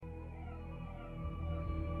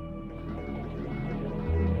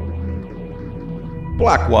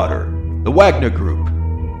Blackwater, the Wagner Group,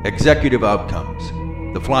 Executive Outcomes,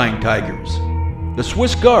 the Flying Tigers, the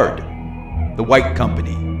Swiss Guard, the White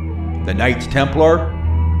Company, the Knights Templar,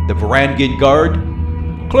 the Varangian Guard,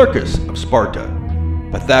 Clercus of Sparta,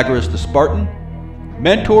 Pythagoras the Spartan,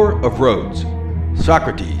 Mentor of Rhodes,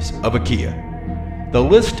 Socrates of Achaia. The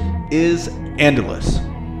list is endless.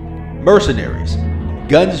 Mercenaries,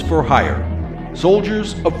 guns for hire,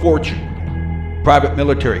 soldiers of fortune, private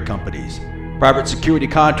military companies, private security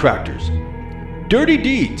contractors, dirty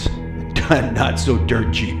deeds done not so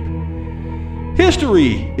dirt cheap.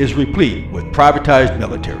 History is replete with privatized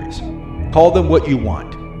militaries. Call them what you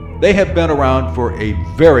want. They have been around for a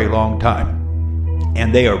very long time,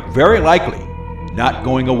 and they are very likely not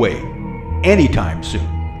going away anytime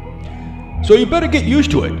soon. So you better get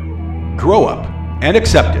used to it, grow up, and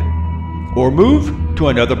accept it, or move to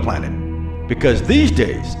another planet. Because these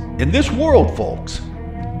days, in this world, folks,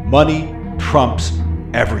 money trumps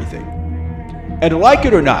everything. And like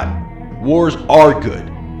it or not, wars are good,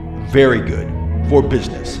 very good, for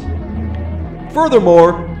business.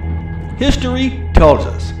 Furthermore, history tells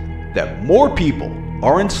us that more people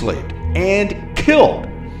are enslaved and killed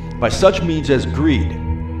by such means as greed,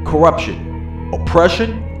 corruption,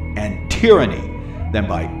 oppression, and tyranny than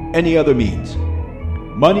by any other means.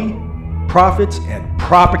 Money, profits, and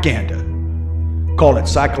propaganda. Call it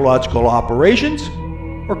psychological operations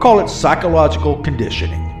or call it psychological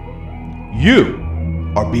conditioning. You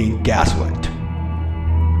are being gaslit.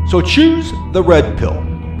 So choose the red pill,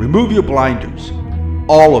 remove your blinders,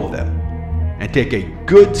 all of them, and take a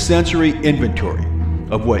good sensory inventory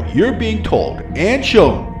of what you're being told and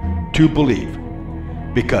shown to believe.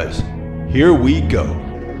 Because here we go.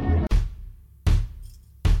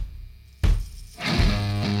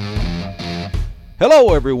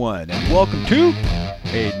 Hello everyone, and welcome to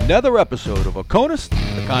another episode of Oconus,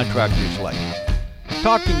 the Contractor's Life.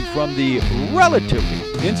 Talking from the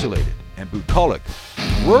relatively insulated and bucolic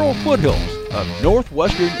rural foothills of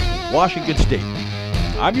northwestern Washington State.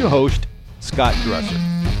 I'm your host, Scott Dresser.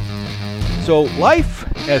 So life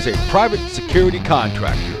as a private security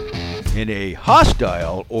contractor in a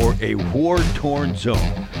hostile or a war-torn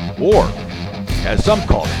zone, or as some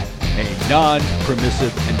call it, a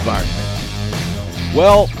non-permissive environment.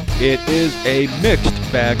 Well, it is a mixed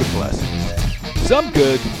bag of blessings. Some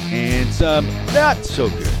good and some not so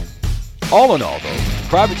good. All in all, though,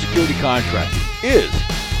 private security contracting is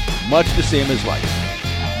much the same as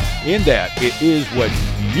life, in that it is what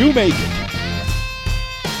you make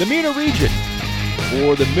it. The MENA region,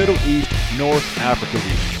 or the Middle East North Africa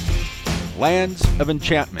region. Lands of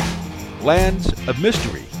enchantment, lands of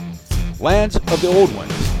mystery, lands of the old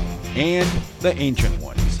ones, and the ancient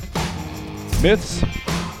ones. Myths,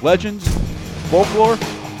 legends, folklore?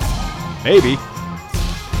 Maybe.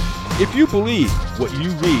 If you believe what you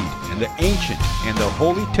read in the ancient and the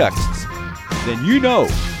holy texts, then you know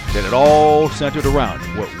that it all centered around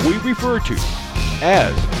what we refer to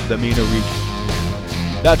as the MENA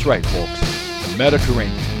region. That's right, folks, the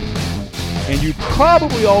Mediterranean. And you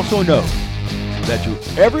probably also know that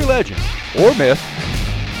to every legend or myth,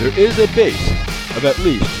 there is a base of at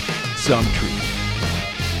least some truth.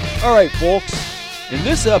 All right, folks, in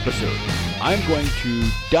this episode, I'm going to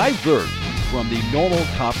divert from the normal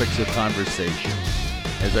topics of conversation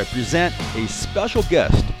as I present a special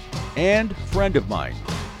guest and friend of mine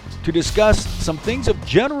to discuss some things of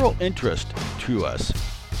general interest to us.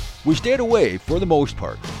 We stayed away, for the most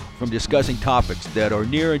part, from discussing topics that are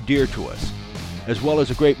near and dear to us, as well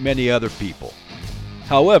as a great many other people.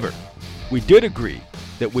 However, we did agree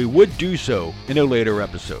that we would do so in a later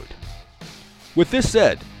episode. With this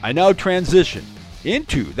said, I now transition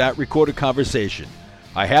into that recorded conversation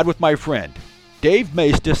I had with my friend, Dave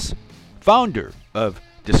Maestas, founder of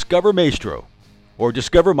Discover Maestro, or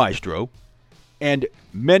Discover Maestro, and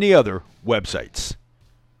many other websites.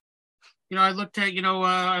 I looked at,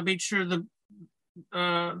 I made sure the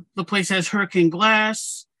place has hurricane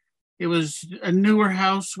glass. It was a newer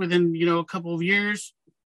house within, a couple of years,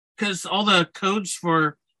 because all the codes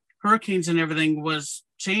for hurricanes and everything was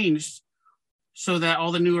changed, so that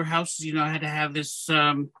all the newer houses, had to have this,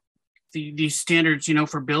 these standards,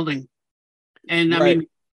 for building. And I mean,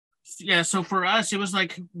 yeah, so for us, it was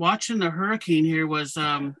like watching the hurricane here was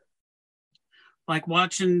like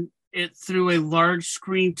watching it through a large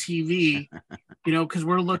screen TV, because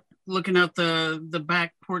we're looking out the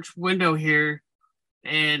back porch window here,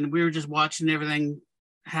 and we were just watching everything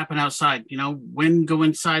happen outside, wind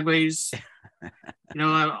going sideways.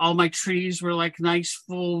 All my trees were like nice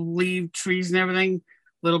full leaf trees and everything,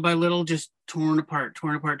 little by little, just torn apart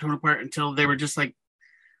until they were just like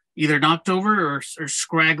either knocked over or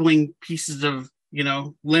scraggling pieces of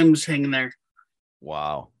limbs hanging there.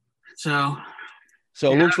 Wow. So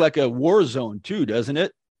So it yeah. looks like a war zone too, doesn't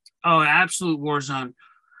it? Oh, absolute war zone.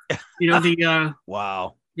 The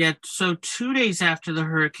Wow. yeah. So 2 days after the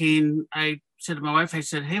hurricane, I said to my wife, I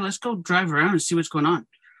said, "Hey, let's go drive around and see what's going on."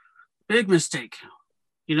 Big mistake.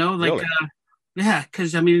 Like Really? yeah,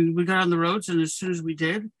 because I mean, we got on the roads, and as soon as we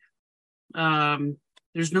did, um,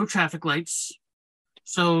 there's no traffic lights,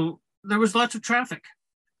 so there was lots of traffic,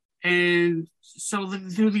 and so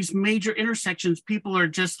through these major intersections, people are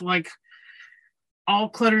just like all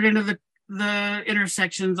cluttered into the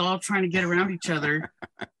intersections, all trying to get around each other.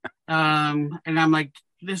 And I'm like,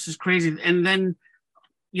 this is crazy. And then,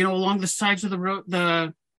 along the sides of the road,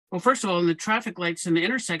 well, first of all, in the traffic lights in the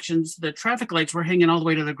intersections, the traffic lights were hanging all the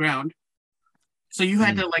way to the ground. So you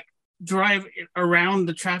had to like drive around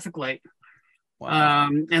the traffic light, Wow.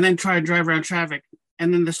 and then try to drive around traffic.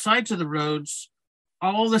 And then the sides of the roads,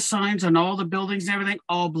 all the signs on all the buildings and everything,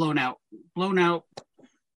 all blown out,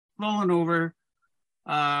 falling over.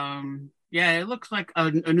 Yeah, it looks like a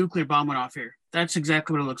nuclear bomb went off here. That's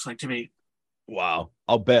exactly what it looks like to me. Wow.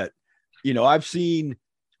 I'll bet.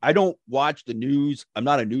 I don't watch the news. I'm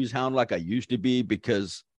not a news hound like I used to be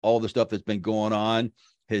because all the stuff that's been going on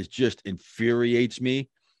has just infuriates me.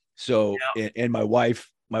 So, Yeah. and my wife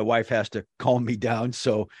has to calm me down.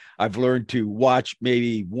 So I've learned to watch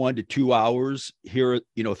maybe 1 to 2 hours here,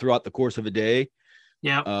 throughout the course of a day.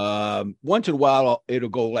 Yeah. Once in a while, it'll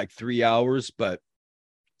go like 3 hours, but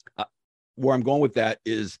where I'm going with that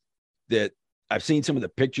is that I've seen some of the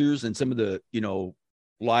pictures and some of the,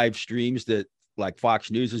 live streams that like Fox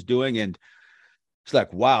News is doing. And it's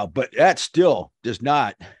like, wow, but that still does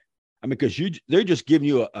not, because they're just giving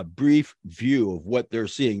you a brief view of what they're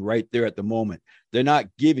seeing right there at the moment. They're not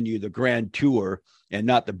giving you the grand tour and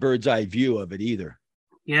not the bird's eye view of it either.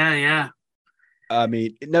 Yeah. Yeah. I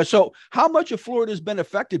mean, now, so how much of Florida has been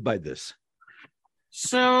affected by this?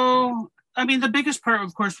 So, I mean, the biggest part,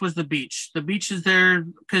 of course, was the beach. The beach is there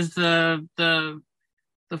because the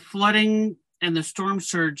flooding and the storm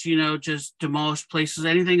surge, just demolished places,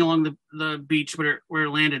 anything along the beach where it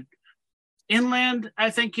landed. Inland, I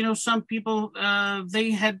think, some people,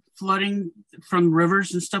 they had flooding from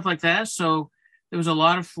rivers and stuff like that. So there was a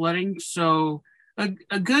lot of flooding. So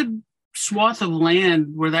a good swath of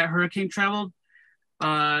land where that hurricane traveled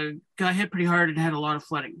got hit pretty hard and had a lot of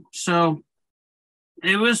flooding. So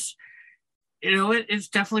it was, it's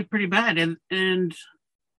definitely pretty bad.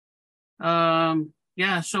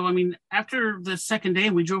 Yeah. So, I mean, after the second day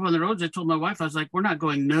we drove on the roads, I told my wife, I was like, we're not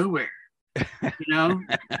going nowhere.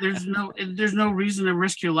 There's no reason to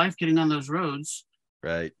risk your life getting on those roads.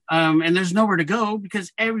 Right. And there's nowhere to go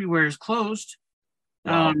because everywhere is closed.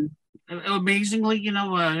 Wow. Amazingly,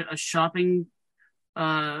 a shopping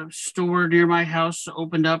store near my house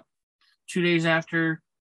opened up 2 days after.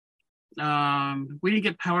 We didn't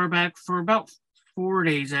get power back for about 4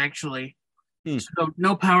 days, actually. So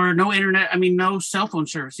no power, no internet. I mean, no cell phone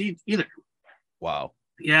service either. Wow.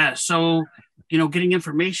 Yeah. So, getting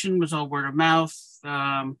information was all word of mouth.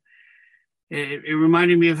 It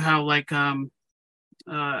reminded me of how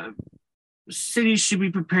cities should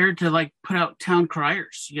be prepared to like put out town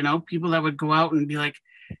criers, people that would go out and be like,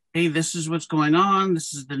 hey, this is what's going on.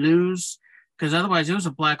 This is the news. Because otherwise it was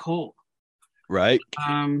a black hole. Right.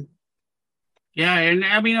 Yeah. And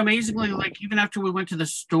I mean, amazingly, like even after we went to the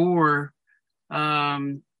store,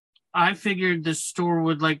 I figured the store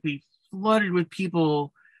would like be flooded with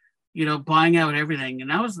people, buying out everything. And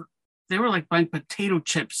they were like buying potato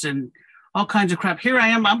chips and all kinds of crap. Here I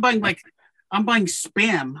am. I'm buying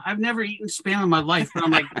Spam. I've never eaten Spam in my life, but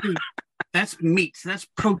I'm like, dude, that's meat. That's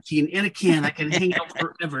protein in a can that can hang out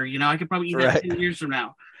forever. I could probably eat that 10 years from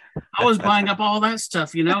now. I was buying up all that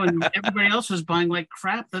stuff, and everybody else was buying like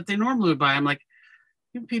crap that they normally would buy. I'm like,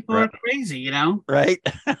 you people are crazy, Right.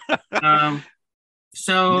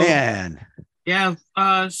 So man. Yeah.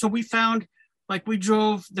 So we found we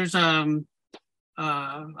drove, there's a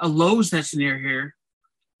Lowe's that's near here.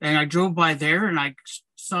 And I drove by there and I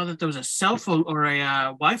saw that there was a cell phone or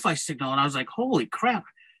a Wi-Fi signal. And I was like, holy crap.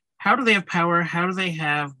 How do they have power? How do they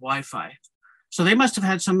have Wi-Fi? So they must have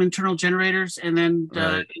had some internal generators and then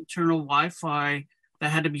internal Wi-Fi that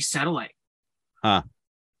had to be satellite. Huh.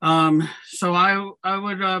 So I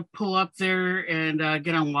would pull up there and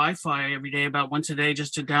get on Wi-Fi every day, about once a day,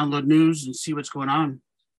 just to download news and see what's going on.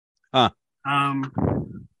 Huh.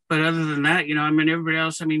 But other than that, everybody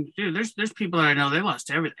else, dude, there's people that I know, they lost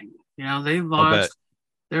everything. They lost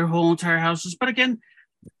their whole entire houses. But again,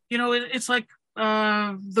 it's like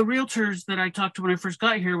the realtors that I talked to when I first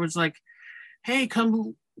got here was like, hey,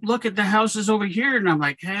 come look at the houses over here and I'm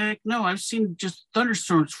like, heck no, I've seen just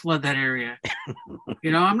thunderstorms flood that area.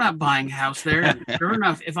 I'm not buying a house there. And sure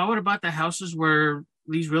enough, if I would have bought the houses where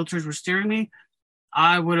these realtors were steering me,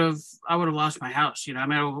 I would have lost my house. I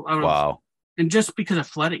mean, I would have, Wow. and just because of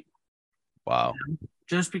flooding, Wow.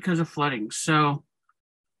 just because of flooding. So,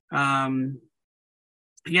 yeah,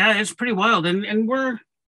 it's pretty wild. And we're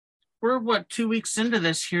what 2 weeks into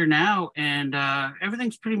this here now, and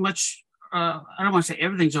everything's pretty much. I don't want to say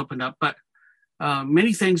everything's opened up, but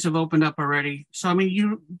many things have opened up already. So I mean,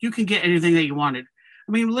 you can get anything that you wanted.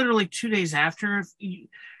 I mean, literally 2 days after,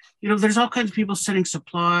 there's all kinds of people sending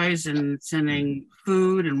supplies and sending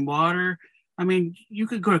food and water. I mean, you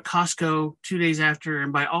could go to Costco 2 days after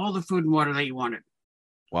and buy all the food and water that you wanted.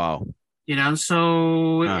 Wow.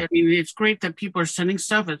 So I mean, it's great that people are sending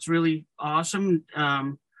stuff. It's really awesome.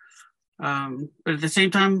 But at the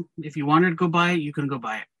same time, if you wanted to go buy it, you can go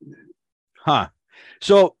buy it. Huh.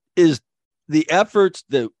 So is the efforts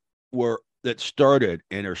that started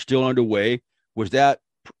and are still underway,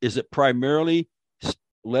 is it primarily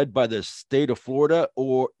led by the state of Florida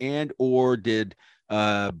or did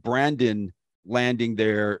Brandon landing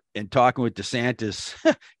there and talking with DeSantis,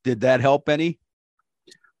 did that help any?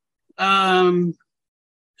 So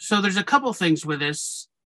there's a couple things with this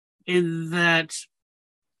in that,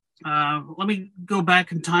 let me go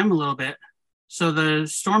back in time a little bit. So the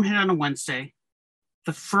storm hit on a Wednesday.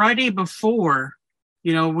 The Friday before,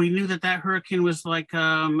 we knew that hurricane was like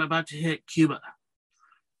about to hit Cuba.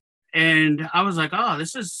 And I was like, oh,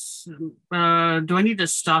 this is, do I need to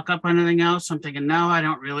stock up on anything else? I'm thinking, no, I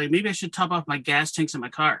don't really. Maybe I should top off my gas tanks in my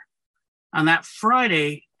car. On that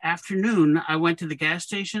Friday afternoon, I went to the gas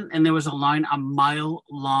station and there was a line a mile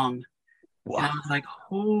long. Wow. And I was like,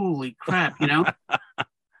 holy crap,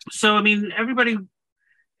 So, I mean, everybody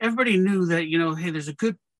knew that, hey, there's a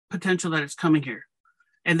good potential that it's coming here.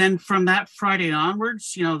 And then from that Friday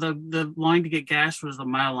onwards, the line to get gas was a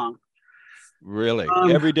mile long. Really?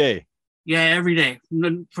 Every day? Yeah, every day,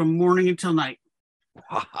 from morning until night.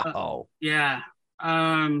 Wow. Yeah.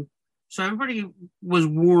 So everybody was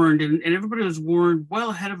warned, and everybody was warned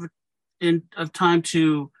well ahead of time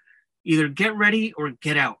to either get ready or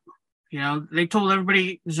get out. They told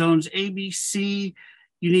everybody zones A, B, C,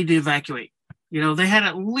 you need to evacuate. They had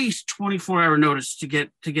at least 24-hour notice to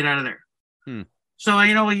get out of there. So,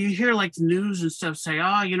 you hear like the news and stuff say,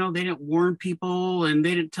 they didn't warn people and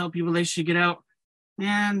they didn't tell people they should get out.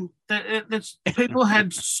 Man, that's people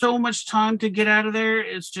had so much time to get out of there.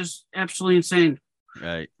 It's just absolutely insane.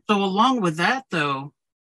 Right. So along with that, though,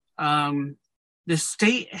 the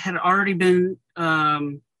state had already been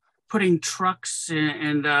putting trucks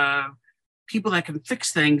and people that can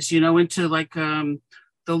fix things, into like the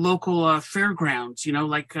local fairgrounds,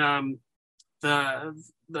 like the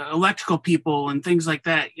electrical people and things like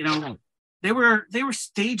that. They were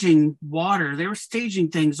staging water. They were staging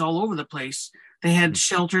things all over the place. They had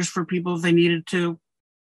shelters for people if they needed to,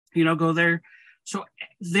 go there. So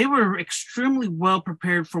they were extremely well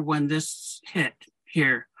prepared for when this hit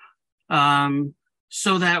here.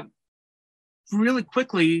 So that really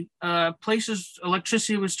quickly,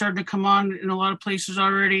 electricity was starting to come on in a lot of places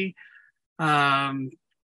already.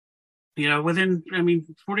 Within,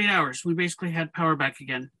 48 hours, we basically had power back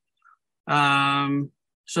again.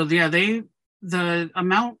 So yeah, the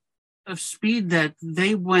amount of speed that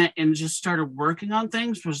they went and just started working on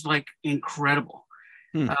things was like incredible.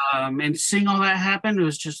 And seeing all that happen, it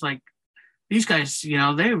was just like, these guys,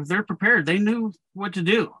 they're prepared. They knew what to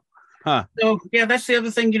do. So yeah, that's the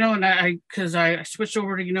other thing, and because I switched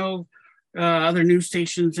over to, other news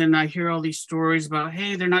stations and I hear all these stories about,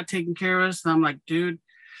 hey, they're not taking care of us. And I'm like, dude,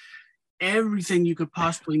 everything you could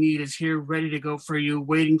possibly need is here, ready to go for you,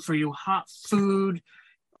 waiting for you. Hot food,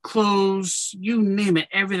 clothes, you name it.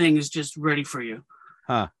 Everything is just ready for you.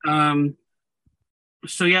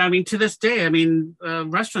 So yeah, to this day,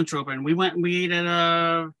 restaurants are open. We went and we ate at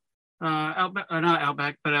Outback, not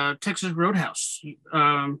Outback, but Texas Roadhouse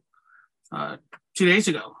 2 days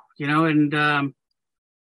ago. And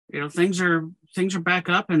things are back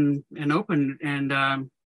up and open. And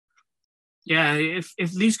yeah, if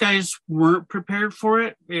these guys weren't prepared for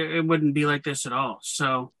it, it wouldn't be like this at all.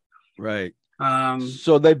 So right.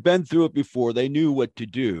 So they've been through it before. They knew what to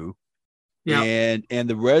do. Yeah. And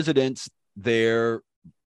the residents there,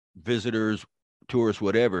 visitors, tourists,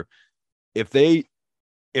 whatever, if they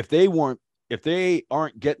aren't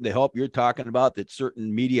getting the help you're talking about that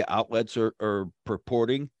certain media outlets are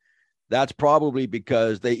purporting, that's probably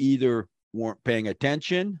because they either weren't paying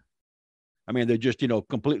attention. They're just,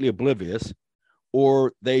 completely oblivious,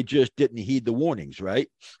 or they just didn't heed the warnings, right?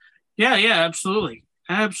 Yeah, absolutely.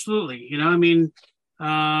 Absolutely.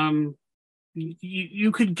 Um,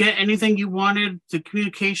 you could get anything you wanted. The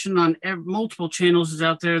communication on multiple channels is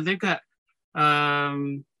out there. They've got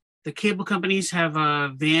the cable companies have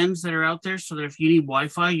vans that are out there, so that if you need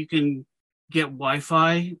Wi-Fi, you can get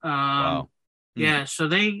Wi-Fi. Wow. Yeah, so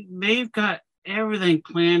they've got everything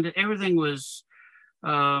planned. Everything was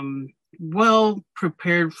well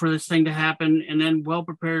prepared for this thing to happen, and then well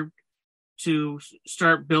prepared to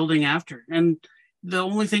start building after. And the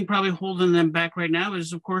only thing probably holding them back right now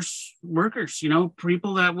is, of course, workers. You know,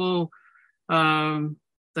 people that will that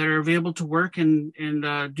are available to work and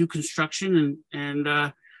do construction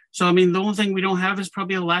and so I mean the only thing we don't have is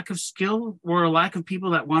probably a lack of skill or a lack of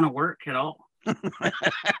people that want to work at all.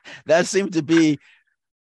 That seems to be,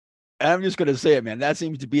 I'm just going to say it, man. That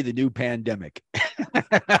seems to be the new pandemic.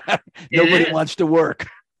 Nobody wants to work.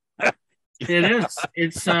 It is.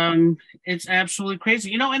 It's absolutely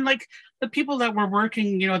crazy. You know, and like the people that were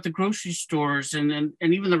working, you know, at the grocery stores and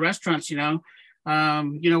even the restaurants, you know,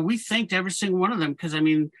 we thanked every single one of them because I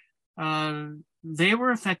mean, they were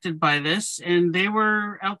affected by this and they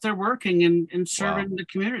were out there working and serving the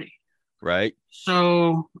community. Right.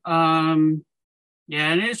 So,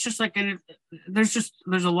 yeah, and it's just like, and there's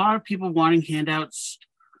a lot of people wanting handouts,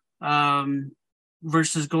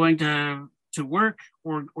 versus going to work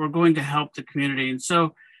or going to help the community. And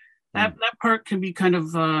so that part can be kind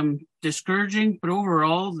of discouraging, but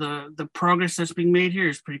overall the progress that's being made here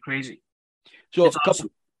is pretty crazy. So it's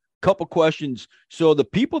couple questions. So the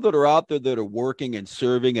people that are out there that are working and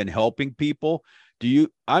serving and helping people,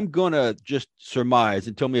 I'm going to just surmise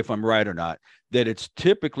and tell me if I'm right or not, that it's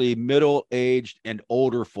typically middle-aged and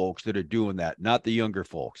older folks that are doing that, not the younger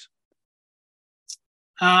folks.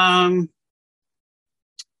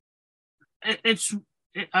 It's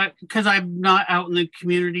because I'm not out in the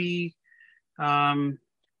community.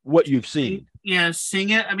 What you've seen. Seeing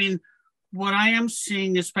it. I mean, what I am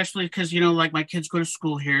seeing, especially because, you know, like my kids go to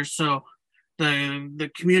school here. So the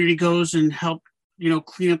community goes and help, you know,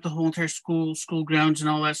 clean up the whole entire school grounds and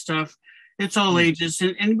all that stuff. It's all ages.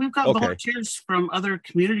 And we've got volunteers from other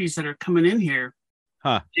communities that are coming in here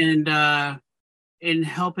and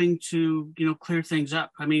helping to, you know, clear things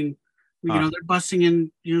up. I mean, you know, they're busing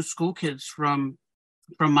in, you know, school kids from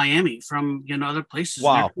Miami, from, you know, other places.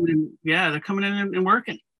 Wow. They're coming in and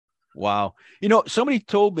working. Wow. You know, somebody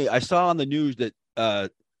told me, I saw on the news that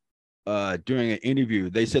during an interview,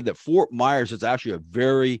 they said that Fort Myers is actually a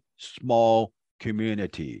very small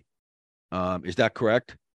community. Is that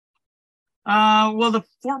correct? Well, the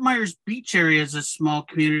Fort Myers beach area is a small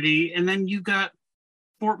community. And then you got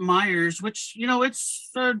Fort Myers, which, you know, it's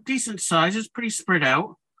a decent size. It's pretty spread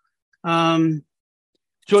out. So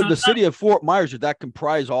the city of Fort Myers, does that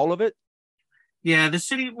comprise all of it? Yeah, the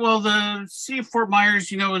city of Fort Myers,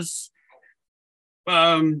 you know, is,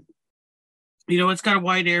 you know, it's got a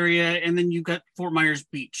wide area, and then you got Fort Myers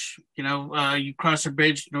Beach. You know, you cross a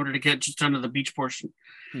bridge in order to get just under the beach portion.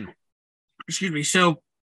 Excuse me. So,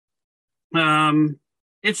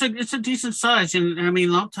 it's a decent size, and I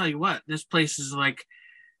mean, I'll tell you what, this place is like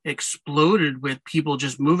exploded with people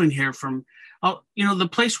just moving here from, you know, the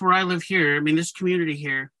place where I live here. I mean, this community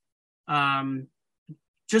here,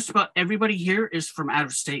 just about everybody here is from out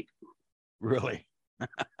of state. Really?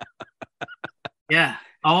 Yeah.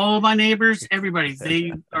 All my neighbors, everybody,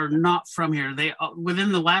 they are not from here. They,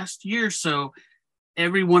 within the last year or so,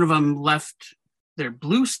 every one of them left their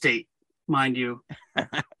blue state, mind you,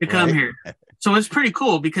 to come here. So it's pretty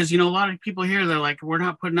cool because, you know, a lot of people here, they're like, we're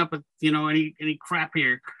not putting up with, you know, any crap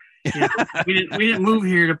here. You know, we didn't move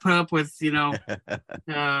here to put up with, you know,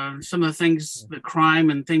 some of the things, the crime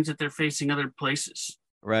and things that they're facing other places.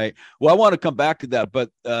 Right. Well, I want to come back to that,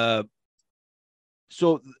 but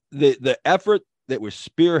so the effort that was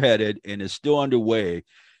spearheaded and is still underway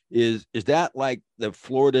is that like the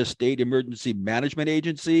Florida State Emergency Management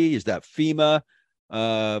Agency? Is that FEMA,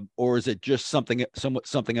 or is it just something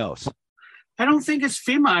else? I don't think it's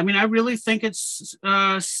FEMA. I mean, I really think it's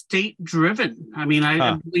state driven. I mean,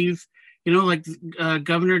 I believe, you know, like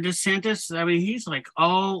Governor DeSantis. I mean, he's like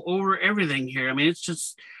all over everything here. I mean, it's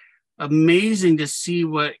just amazing to see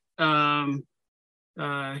what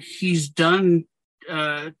he's done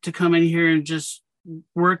to come in here and just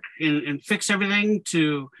work and fix everything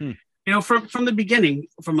to, you know, from the beginning,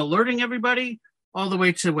 from alerting everybody all the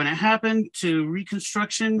way to when it happened to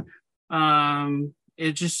reconstruction.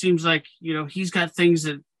 It just seems like, you know, he's got things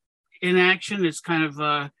that in action. It's kind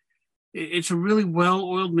of it's a really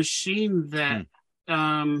well-oiled machine that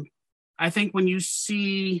I think when you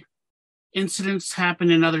see incidents happen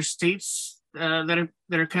in other states that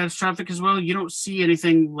are catastrophic as well, you don't see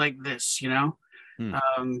anything like this, you know.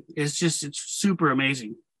 It's super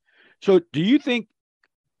amazing. So do you think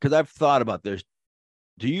because I've thought about this.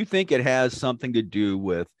 Do you think it has something to do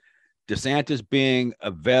with DeSantis being a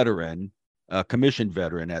veteran, a commissioned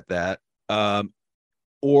veteran at that?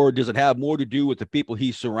 Or does it have more to do with the people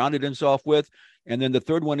he surrounded himself with? And then the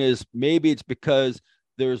third one is maybe it's because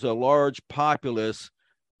there's a large populace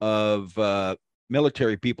of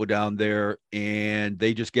military people down there and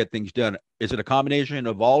they just get things done. Is it a combination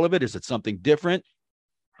of all of it? Is it something different?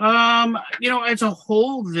 As a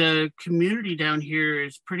whole, the community down here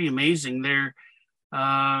is pretty amazing. They're,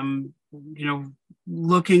 um,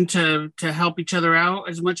 looking to help each other out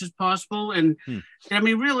as much as possible. And I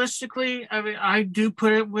mean, realistically, I do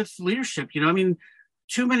put it with leadership.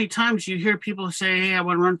 Too many times you hear people say, "Hey, I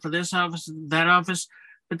want to run for this office, that office,"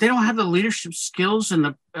 but they don't have the leadership skills and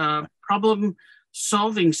the problem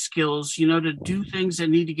solving skills, to do things that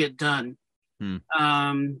need to get done. And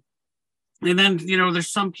then,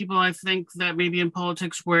 there's some people I think that maybe in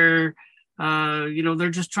politics where, they're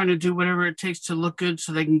just trying to do whatever it takes to look good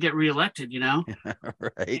so they can get reelected,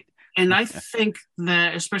 Right. And I think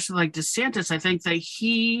that, especially like DeSantis, I think that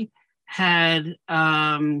he had,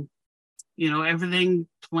 everything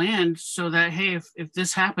planned so that, hey, if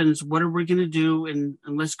this happens, what are we going to do? And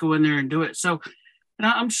let's go in there and do it. So, and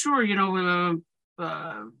I'm sure, a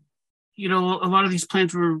lot of these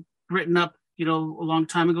plans were written up, a long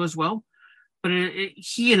time ago as well. But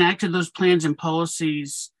he enacted those plans and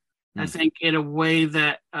policies, I think, in a way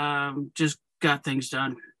that just got things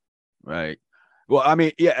done. Right. Well, I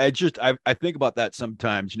mean, yeah, I think about that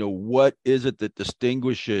sometimes. What is it that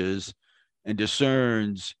distinguishes and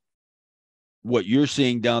discerns what you're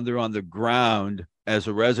seeing down there on the ground as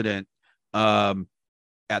a resident at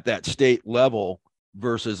that state level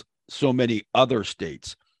versus so many other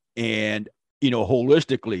states? And,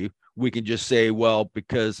 holistically, we can just say, well,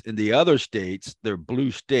 because in the other states, they're blue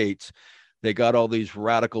states, they got all these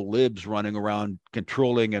radical libs running around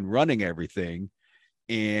controlling and running everything.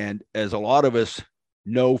 And as a lot of us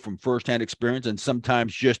know from firsthand experience, and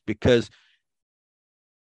sometimes just because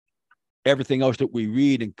everything else that we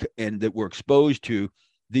read and that we're exposed to,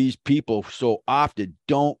 these people so often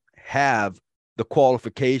don't have the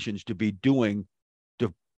qualifications to be doing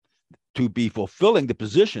to be fulfilling the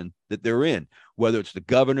position that they're in, whether it's the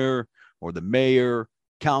governor or the mayor,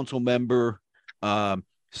 council member,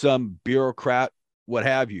 some bureaucrat, what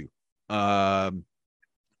have you.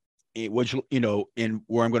 Which, and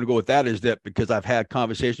where I'm going to go with that is that because I've had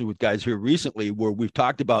conversations with guys here recently where we've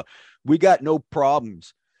talked about, we got no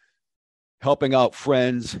problems helping out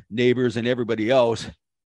friends, neighbors, and everybody else,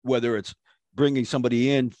 whether it's bringing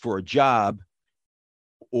somebody in for a job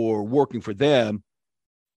or working for them.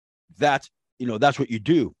 That's what you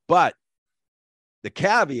do. But the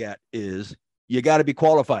caveat is you got to be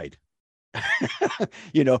qualified.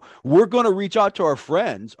 We're going to reach out to our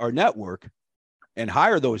friends, our network, and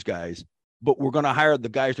hire those guys, but we're going to hire the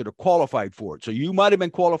guys that are qualified for it. So you might have been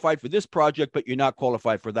qualified for this project, but you're not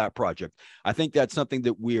qualified for that project. I think that's something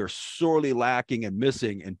that we are sorely lacking and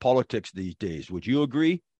missing in politics these days. Would you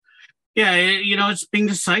agree? Yeah, it's being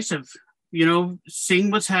decisive. Seeing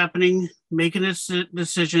what's happening, making a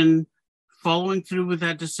decision, following through with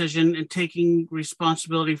that decision, and taking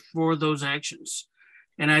responsibility for those actions.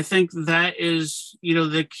 And I think that is,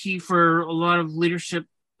 the key for a lot of leadership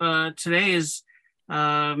today is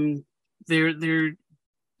they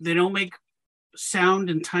don't make sound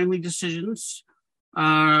and timely decisions,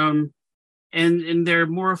 and they're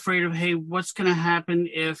more afraid of, hey, what's going to happen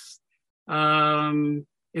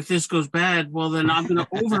if this goes bad? Well, then I'm going to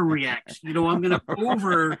overreact. I'm going to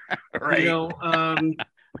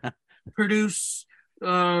right. Produce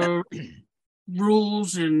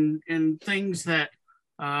rules and things that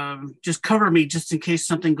just cover me just in case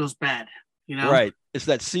something goes bad. Right. It's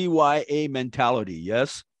that CYA mentality.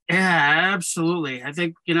 Yes. Yeah, absolutely. I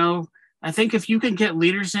think if you can get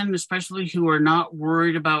leaders in, especially who are not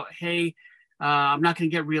worried about, hey, I'm not going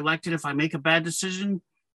to get reelected if I make a bad decision.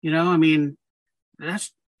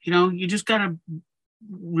 That's, you just got to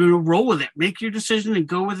roll with it, make your decision and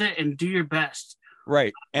go with it and do your best.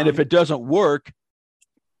 Right. And if it doesn't work,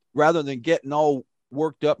 rather than getting all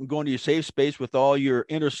worked up and going to your safe space with all your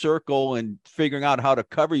inner circle and figuring out how to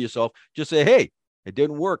cover yourself, just say, hey, it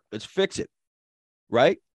didn't work. Let's fix it.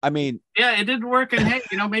 Right. I mean, yeah, it didn't work. And hey,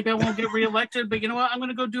 maybe I won't get reelected, but you know what? I'm going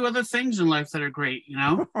to go do other things in life that are great,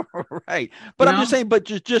 Right. But I'm just saying, but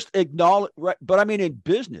just acknowledge, right. But I mean, in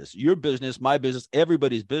business, your business, my business,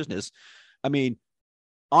 everybody's business. I mean,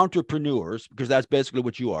 entrepreneurs, because that's basically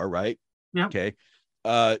what you are, right? Yeah. Okay.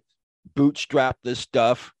 Bootstrap this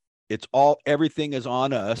stuff. Everything is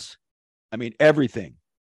on us. I mean, everything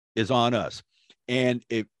is on us. And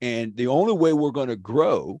the only way we're going to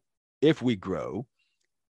grow, if we grow,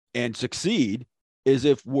 and succeed is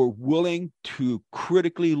if we're willing to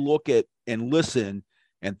critically look at and listen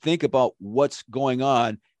and think about what's going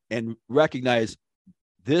on and recognize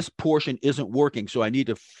this portion isn't working, so I need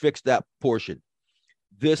to fix that portion.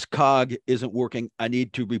 This cog isn't working, I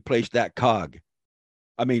need to replace that cog.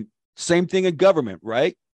 I mean, same thing in government,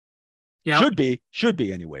 right? Yeah. Should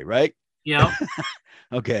be anyway, right? Yeah.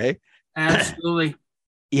 Okay. Absolutely.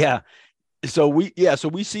 Yeah. So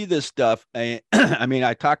we see this stuff. I mean,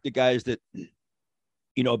 I talk to guys that,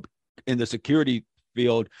 in the security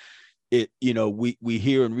field, we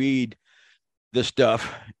hear and read this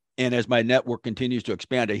stuff. And as my network continues to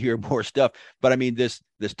expand, I hear more stuff. But I mean, this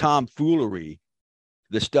tomfoolery,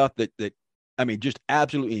 the stuff that I mean, just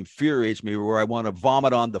absolutely infuriates me, where I want to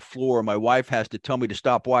vomit on the floor. My wife has to tell me to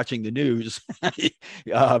stop watching the news.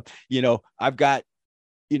 I've got,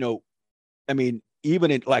 I mean,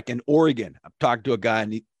 even in Oregon, I've talked to a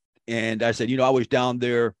guy and I said, I was down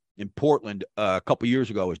there in Portland a couple of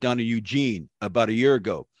years ago. I was down in Eugene about a year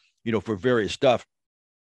ago, for various stuff.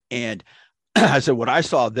 And I said, what I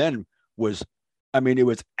saw then was, I mean, it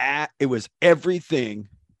was everything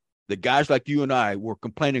the guys like you and I were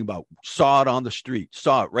complaining about. Saw it on the street,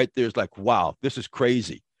 saw it right there. It's like, wow, this is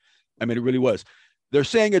crazy. I mean, it really was. They're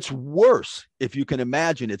saying it's worse. If you can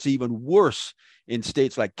imagine, it's even worse in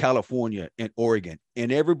states like California and Oregon.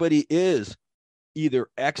 And everybody is either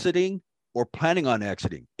exiting or planning on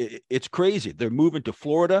exiting. It's crazy. They're moving to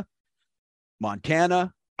Florida,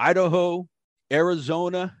 Montana, Idaho,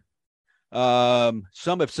 Arizona.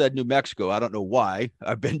 Some have said New Mexico. I don't know why.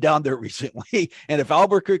 I've been down there recently. And if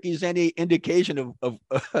Albuquerque is any indication of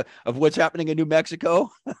what's happening in New Mexico,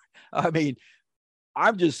 I mean,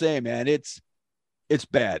 I'm just saying, man, it's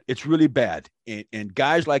bad. It's really bad. And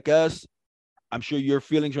guys like us, I'm sure your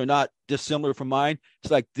feelings are not dissimilar from mine.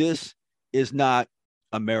 It's like, this is not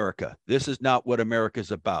America. This is not what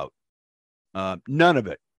America's about. None of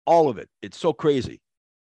it, all of it. It's so crazy.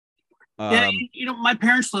 Yeah, my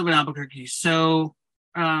parents live in Albuquerque, so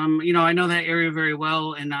I know that area very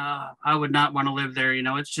well, and I would not want to live there.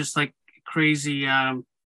 It's just like crazy.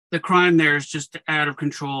 The crime there is just out of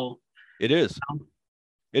control. It is.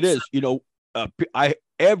 It is.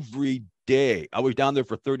 Every day I was down there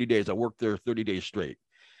for 30 days. I worked there 30 days straight,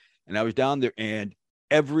 and I was down there, and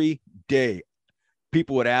every day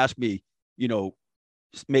people would ask me,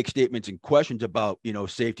 make statements and questions about,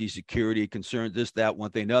 safety, security, concerns, this, that,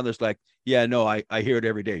 one thing, another. It's like, yeah, no, I hear it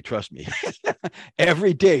every day. Trust me.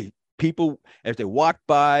 Every day, people, as they walked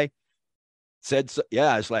by, said,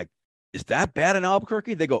 yeah, it's like, is that bad in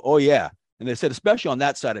Albuquerque? They go, oh, yeah. And they said, especially on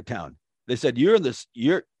that side of town. They said,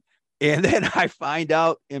 and then I find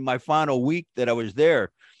out in my final week that I was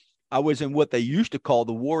there, I was in what they used to call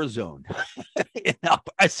the war zone.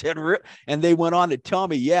 I said, and they went on to tell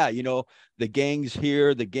me, yeah, the gang's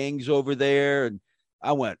here, the gang's over there. And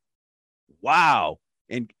I went, wow.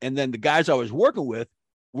 And then the guys I was working with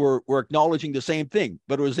were acknowledging the same thing.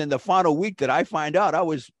 But it was in the final week that I find out I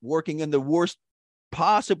was working in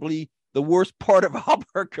possibly the worst part of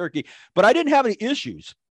Albuquerque. But I didn't have any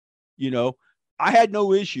issues. I had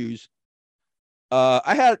no issues.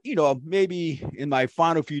 I had, maybe in my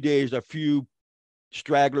final few days, a few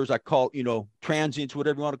stragglers, I call, transients,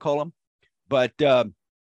 whatever you want to call them. But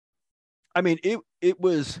I mean, it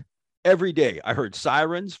was every day. I heard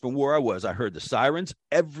sirens from where I was. I heard the sirens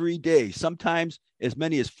every day, sometimes as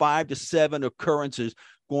many as 5 to 7 occurrences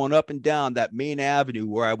going up and down that main avenue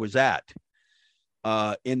where I was at.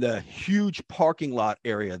 In the huge parking lot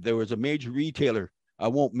area, there was a major retailer. I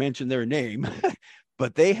won't mention their name,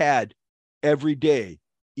 but they had every day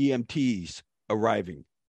EMTs arriving.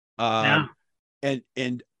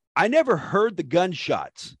 And I never heard the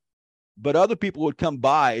gunshots, but other people would come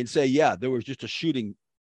by and say, yeah, there was just a shooting,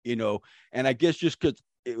 and I guess just because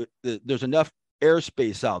there's enough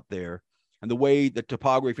airspace out there and the way the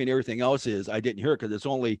topography and everything else is, I didn't hear it because it's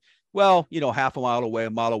only, half a mile away, a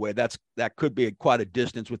mile away. That could be quite a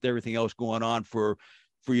distance with everything else going on for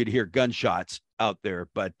you to hear gunshots out there.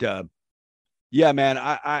 But yeah, man,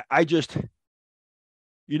 I just,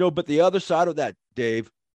 but the other side of that, Dave,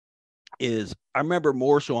 is I remember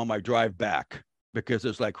more so on my drive back, because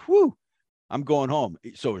it's like, whew, I'm going home.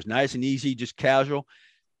 So it's nice and easy, just casual.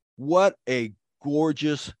 What a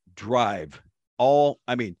gorgeous drive.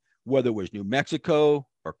 Whether it was New Mexico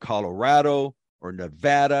or Colorado or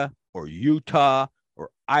Nevada or Utah or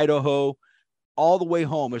Idaho, all the way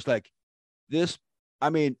home. It's like this,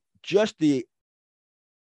 just the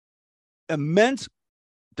immense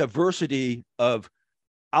diversity of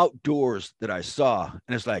outdoors that I saw.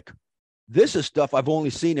 And it's like, this is stuff I've only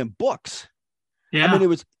seen in books. Yeah. It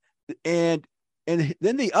was, and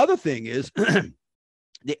then the other thing is,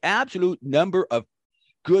 the absolute number of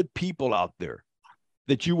good people out there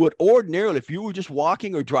that you would ordinarily, if you were just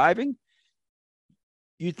walking or driving,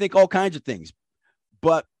 you'd think all kinds of things.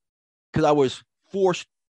 But because I was forced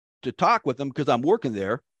to talk with them because I'm working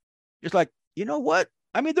there, it's like, you know what?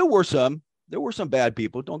 I mean, there were some bad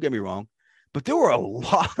people, don't get me wrong, but there were a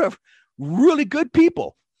lot of really good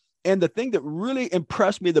people. And the thing that really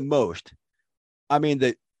impressed me the most, I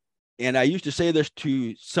mean, and I used to say this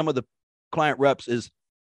to some of the client reps, is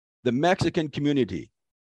the Mexican community,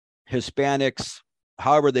 Hispanics,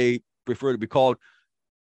 however they prefer to be called,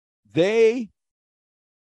 I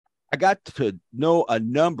got to know a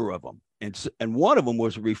number of them. And one of them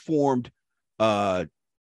was a reformed gang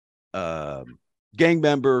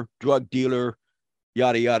member, drug dealer,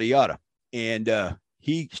 yada, yada, yada. And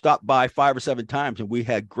he stopped by 5 or 7 times, and we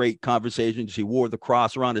had great conversations. He wore the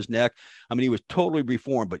cross around his neck. I mean, he was totally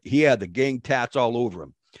reformed, but he had the gang tats all over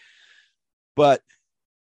him. But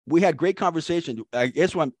we had great conversations. I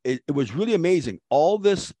guess it was really amazing. All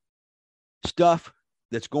this stuff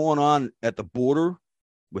that's going on at the border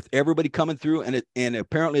with everybody coming through. And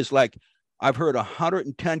apparently it's like, I've heard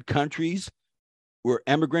 110 countries where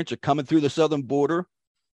immigrants are coming through the southern border,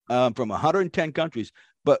 from 110 countries.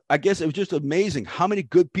 But I guess it was just amazing how many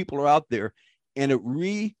good people are out there. And it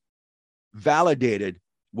revalidated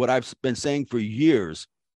what I've been saying for years,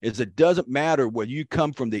 is it doesn't matter whether you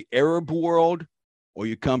come from the Arab world, or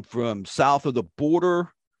you come from south of the border,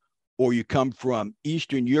 or you come from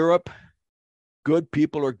Eastern Europe. Good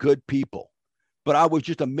people are good people. But I was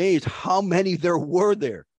just amazed how many there were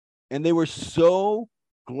there. And they were so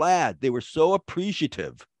glad. They were so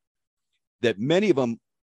appreciative that many of them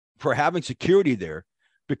for having security there,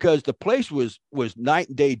 because the place was night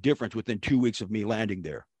and day difference within 2 weeks of me landing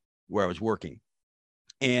there where I was working.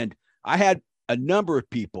 And I had a number of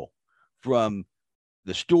people from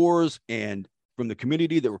the stores and from the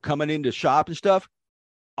community that were coming in to shop and stuff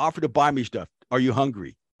offer to buy me stuff. Are you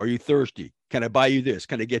hungry? Are you thirsty? Can I buy you this?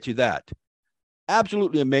 Can I get you that?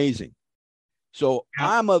 Absolutely amazing. So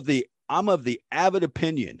I'm of the avid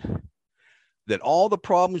opinion that all the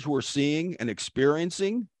problems we're seeing and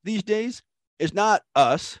experiencing these days is not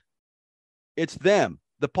us. It's them,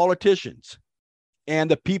 the politicians, and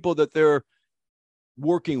the people that they're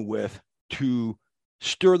working with to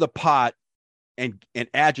stir the pot and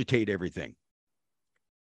agitate everything.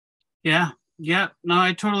 Yeah. No,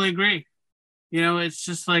 I totally agree. It's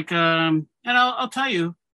just like, and I'll tell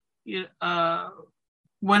you,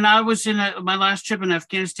 when I was in my last trip in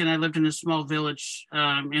Afghanistan, I lived in a small village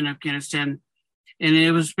in Afghanistan, and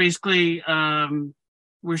it was basically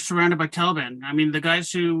we're surrounded by Taliban. I mean, the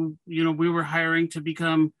guys who we were hiring to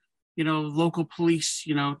become local police,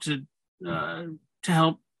 to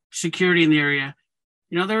help security in the area,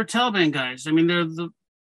 they were Taliban guys. I mean,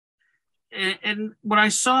 and what I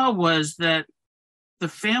saw was that the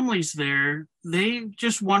families there, they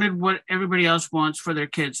just wanted what everybody else wants for their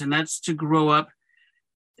kids, and that's to grow up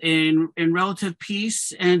in relative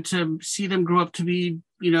peace and to see them grow up to be,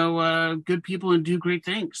 good people and do great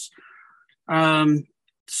things.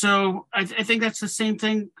 So I think that's the same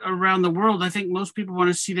thing around the world. I think most people want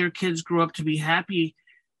to see their kids grow up to be happy.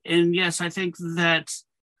 And yes, I think that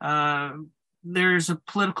there's a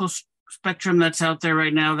political spectrum that's out there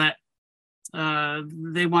right now that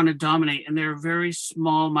they want to dominate, and they're a very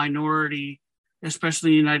small minority,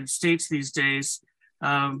 especially in the United States these days.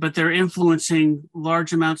 But they're influencing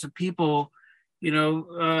large amounts of people,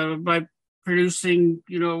 by producing,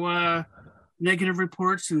 negative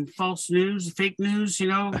reports and false news, fake news,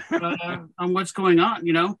 on what's going on.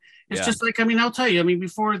 It's just like, I mean, I'll tell you, I mean,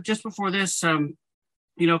 before this,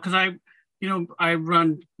 because I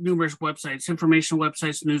run numerous websites, information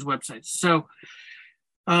websites, news websites. So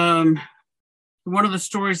one of the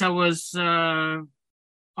stories that was on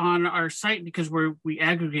our site, because we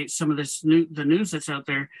aggregate some of the news that's out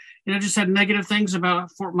there, just had negative things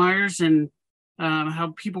about Fort Myers and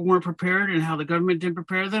how people weren't prepared and how the government didn't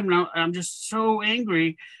prepare them. Now I'm just so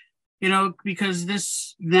angry, because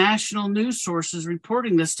this national news source is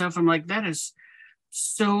reporting this stuff. I'm like, that is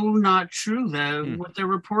so not true. That what they're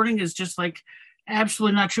reporting is just like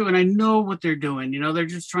absolutely not true. And I know what they're doing. They're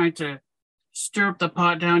just trying to stir up the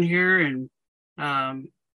pot down here and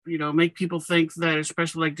make people think that,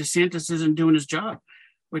 especially like DeSantis isn't doing his job,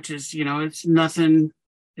 which is, it's nothing.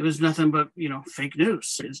 It was nothing but, fake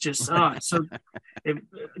news. It's just, so it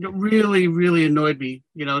really, really annoyed me,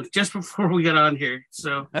 just before we got on here.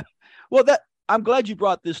 So, well, I'm glad you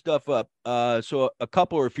brought this stuff up. So a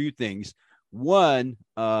couple or a few things. One,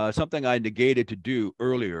 something I negated to do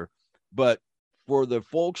earlier, but for the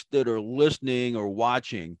folks that are listening or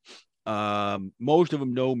watching, most of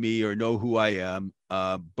them know me or know who I am.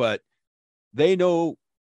 but they know.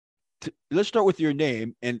 Let's start with your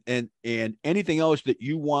name and anything else that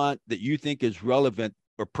you want that you think is relevant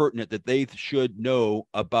or pertinent that they should know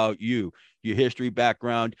about you, your history,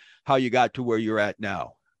 background, how you got to where you're at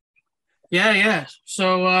now. Yeah.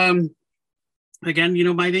 So,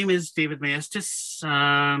 again, my name is David Maestas.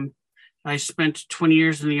 I spent 20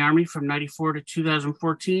 years in the Army from 94 to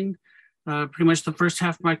 2014. Pretty much the first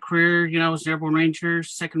half of my career, I was an Airborne Ranger,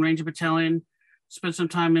 2nd Ranger Battalion, spent some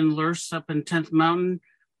time in Lurs up in 10th Mountain.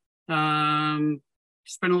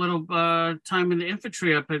 Spent a little time in the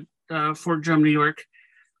infantry up at Fort Drum, New York,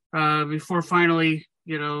 before finally,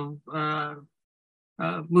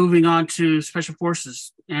 moving on to Special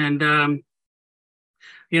Forces. And, I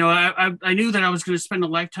knew that I was going to spend a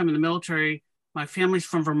lifetime in the military. My family's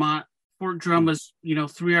from Vermont. Fort Drum was,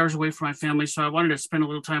 3 hours away from my family. So I wanted to spend a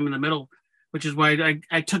little time in the middle, which is why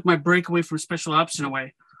I took my break away from Special Ops in a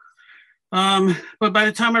way. But by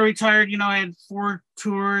the time I retired, I had 4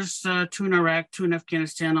 tours, 2 in Iraq, 2 in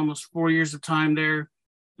Afghanistan, almost 4 years of time there.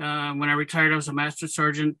 When I retired, I was a master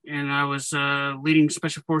sergeant and I was leading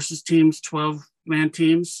Special Forces teams, 12-man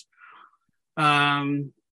teams.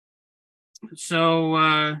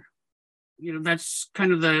 So that's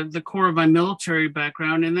kind of the core of my military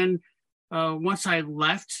background. And then once I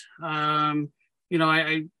left, I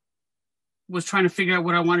was trying to figure out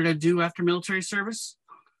what I wanted to do after military service.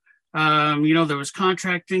 There was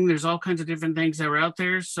contracting, there's all kinds of different things that were out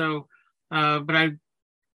there. So, but I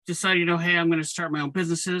decided, hey, I'm going to start my own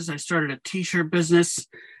businesses. I started a t-shirt business.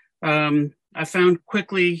 I found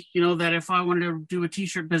quickly, that if I wanted to do a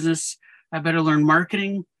t-shirt business, I better learn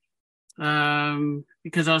marketing,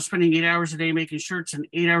 because I was spending 8 hours a day making shirts and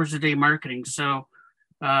 8 hours a day marketing. So,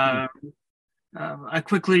 I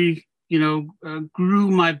quickly,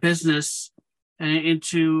 grew my business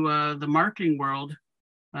into the marketing world.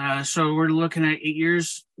 So we're looking at 8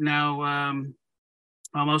 years now.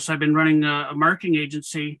 Almost, I've been running a marketing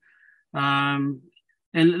agency. And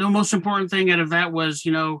the most important thing out of that was,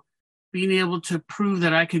 being able to prove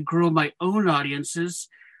that I could grow my own audiences.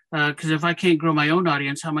 Because if I can't grow my own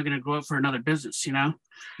audience, how am I going to grow it for another business,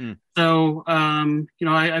 So,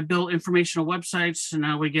 I built informational websites, and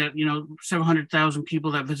now we get, 700,000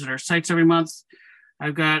 people that visit our sites every month.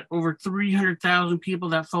 I've got over 300,000 people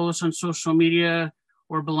that follow us on social media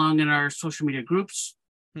or belong in our social media groups.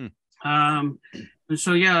 And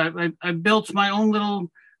so, I built my own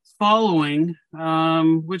little following,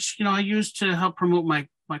 which, I use to help promote my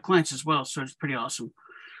clients as well. So it's pretty awesome.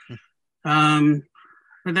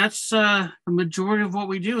 But that's the majority of what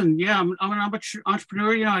we do. And I'm an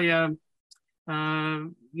entrepreneur.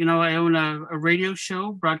 I own a radio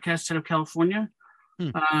show broadcast out of California.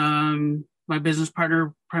 My business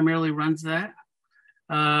partner primarily runs that.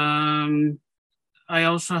 I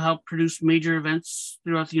also help produce major events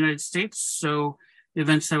throughout the United States. So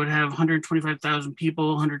events that would have 125,000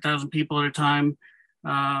 people, 100,000 people at a time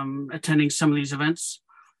attending some of these events.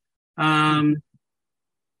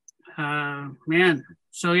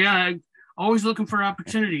 So always looking for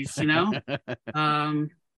opportunities,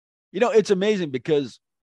 It's amazing because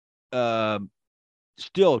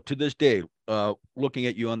still to this day, looking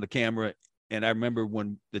at you on the camera, and I remember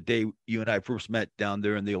when the day you and I first met down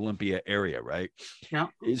there in the Olympia area, right? Yeah.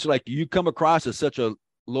 It's like you come across as such a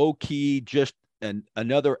low key, just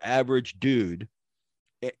another average dude.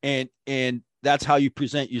 And that's how you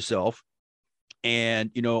present yourself.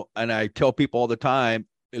 And, and I tell people all the time,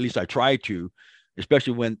 at least I try to,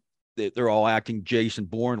 especially when they're all acting Jason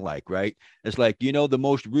Bourne like, right? It's like, the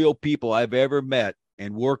most real people I've ever met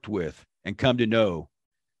and worked with and come to know,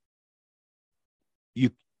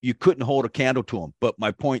 you couldn't hold a candle to them. But my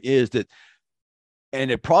point is that, and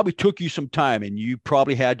it probably took you some time and you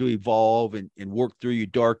probably had to evolve and work through your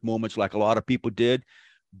dark moments like a lot of people did,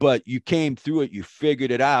 but you came through it, you figured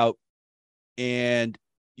it out, and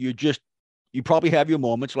you probably have your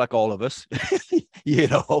moments like all of us,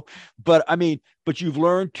 but you've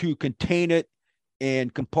learned to contain it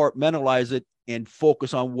and compartmentalize it and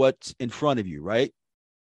focus on what's in front of you, right?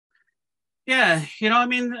 Yeah.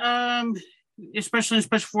 Especially in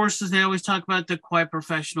Special Forces, they always talk about the quiet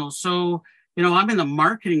professionals. So, I'm in the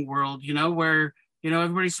marketing world, where,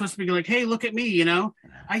 everybody's supposed to be like, hey, look at me,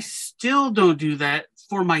 I still don't do that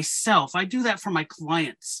for myself. I do that for my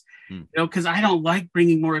clients, because I don't like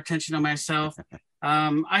bringing more attention to myself.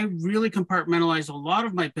 I really compartmentalize a lot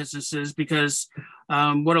of my businesses because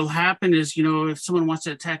what'll happen is, if someone wants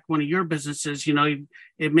to attack one of your businesses,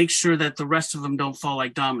 it makes sure that the rest of them don't fall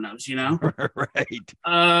like dominoes, Right.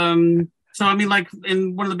 So,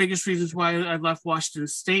 and one of the biggest reasons why I left Washington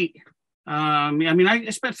State, I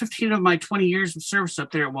spent 15 of my 20 years of service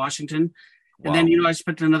up there at Washington. And then, I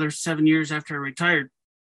spent another 7 years after I retired.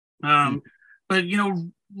 But,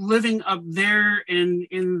 living up there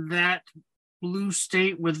in that blue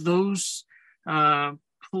state with those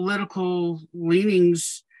political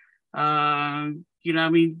leanings, you had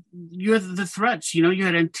the threats, you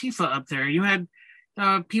had Antifa up there. You had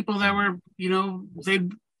people that were,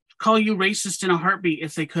 they'd call you racist in a heartbeat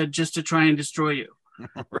if they could, just to try and destroy you,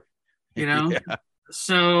 Yeah.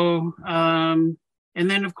 So, and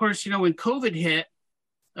then of course, when COVID hit,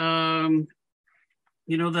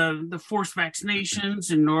 the forced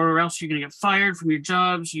vaccinations or else you're going to get fired from your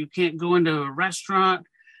jobs. You can't go into a restaurant,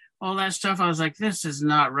 all that stuff. I was like, this is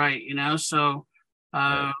not right, So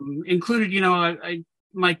included,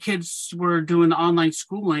 my kids were doing online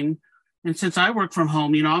schooling. And since I work from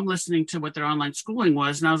home, I'm listening to what their online schooling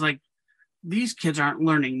was. And I was like, these kids aren't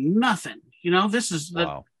learning nothing. This is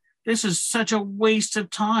this is such a waste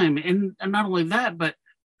of time. And not only that, but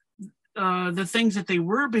the things that they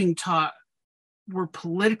were being taught were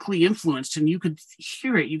politically influenced, and you could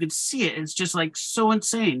hear it, you could see it. It's just like so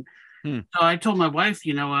insane. So I told my wife,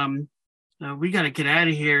 we got to get out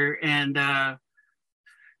of here. And,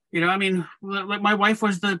 like my wife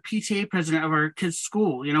was the PTA president of our kids'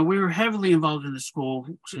 school. We were heavily involved in the school.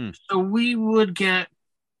 So we would get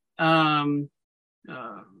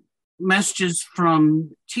messages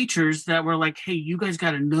from teachers that were like, hey, you guys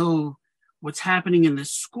got to know what's happening in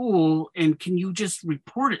this school, and can you just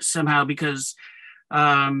report it somehow, because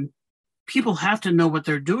people have to know what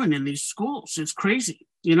they're doing in these schools. It's crazy,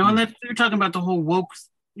 and that you're talking about the whole woke,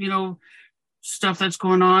 stuff that's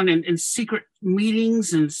going on, and secret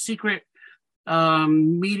meetings and secret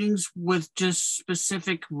meetings with just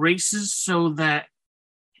specific races, so that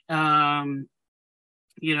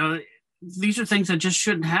these are things that just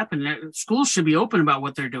shouldn't happen. Schools should be open about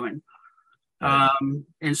what they're doing.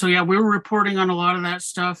 And so, we were reporting on a lot of that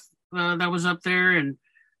stuff that was up there. And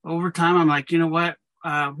over time, I'm like, what?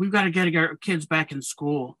 We've got to get our kids back in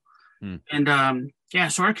school. And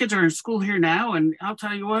so our kids are in school here now. And I'll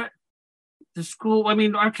tell you what, the school,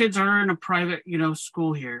 our kids are in a private,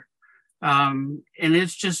 school here. And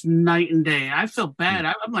it's just night and day. I feel bad.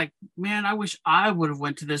 I'm like, man, I wish I would have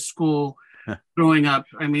went to this school growing up.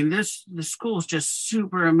 The school is just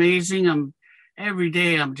super amazing. Every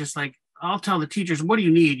day I'm just like, I'll tell the teachers, what do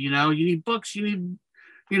you need? You need books, you need,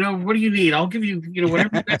 what do you need? I'll give you,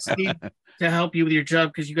 whatever you guys need to help you with your job,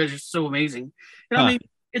 because you guys are so amazing.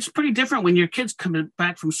 It's pretty different when your kids come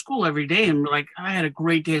back from school every day and like, I had a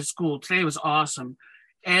great day at school. Today was awesome.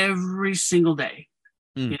 Every single day,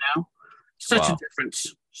 such a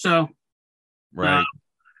difference. So, right.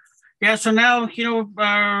 So now,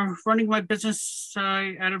 running my business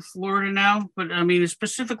out of Florida now, but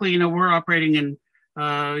specifically, we're operating in,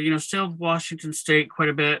 still Washington State quite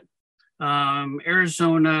a bit,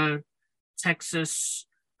 Arizona, Texas,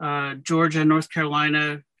 Georgia, North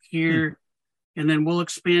Carolina here. And then we'll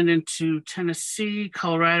expand into Tennessee,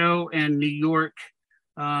 Colorado, and New York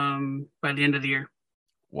by the end of the year.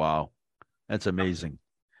 Wow. That's amazing.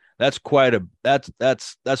 That's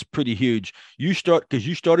that's pretty huge. You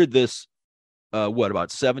started this,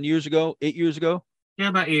 about 7 years ago, 8 years ago? Yeah,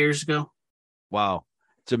 about 8 years ago. Wow.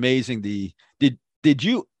 It's amazing. Did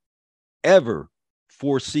you ever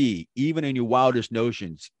foresee, even in your wildest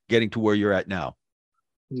notions, getting to where you're at now?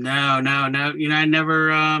 No. I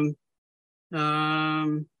never, I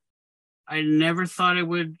never thought it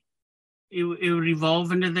would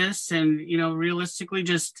evolve into this. And, realistically,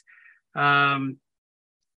 just, for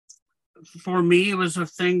me, it was a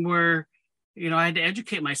thing where, I had to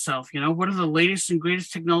educate myself. What are the latest and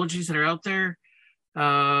greatest technologies that are out there?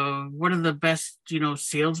 What are the best,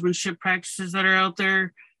 salesmanship practices that are out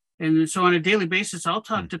there? And so on a daily basis, I'll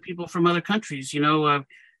talk to people from other countries.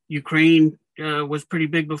 Ukraine was pretty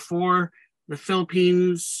big before, the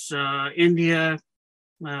Philippines, India,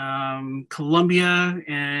 Colombia,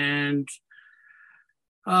 and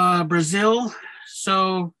Brazil.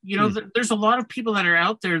 So, there's a lot of people that are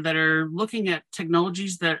out there that are looking at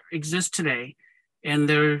technologies that exist today, and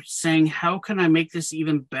they're saying, how can I make this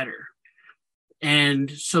even better?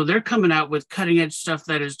 And so they're coming out with cutting edge stuff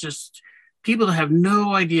that is just people that have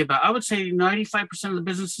no idea about. I would say 95% of the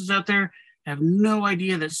businesses out there have no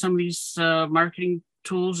idea that some of these marketing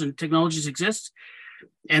tools and technologies exist.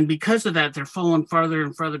 And because of that, they're falling farther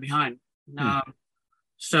and farther behind.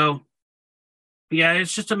 So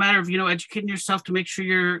it's just a matter of, educating yourself to make sure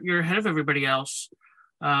you're ahead of everybody else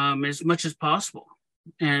as much as possible.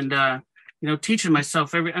 And, teaching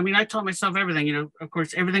myself I taught myself everything, of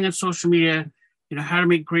course, everything on social media, how to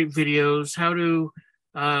make great videos, how to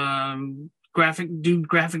do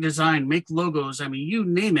graphic design, make logos. I mean, you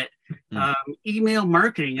name it. Hmm. Email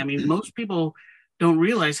marketing. I mean, most people don't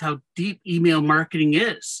realize how deep email marketing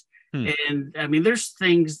is. Hmm. And I mean, there's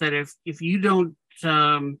things that if you don't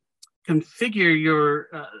configure your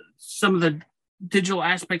some of the digital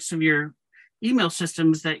aspects of your email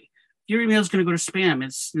systems, that your email is going to go to spam.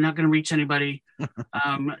 It's not going to reach anybody.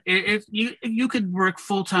 If you could work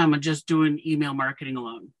full time on just doing email marketing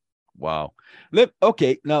alone. Wow.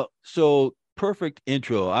 Okay. Now, so perfect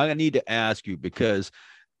intro. I need to ask you because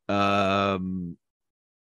I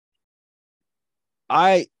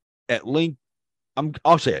at link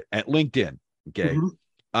I'll say it at LinkedIn. Okay.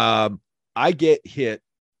 Mm-hmm. I get hit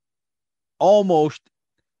almost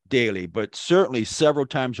daily, but certainly several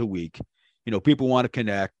times a week. You know, people want to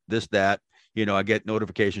connect, this, that. You know, I get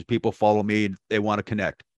notifications, people follow me, and they want to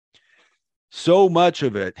connect. So much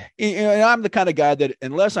of it, and I'm the kind of guy that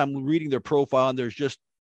unless I'm reading their profile and there's just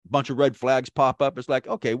a bunch of red flags pop up, it's like,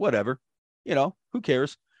 okay, whatever, you know, who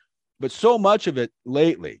cares? But so much of it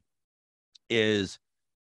lately is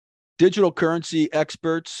digital currency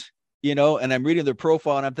experts, you know, and I'm reading their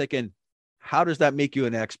profile and I'm thinking, how does that make you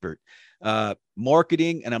an expert?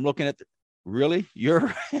 Marketing, and I'm looking at really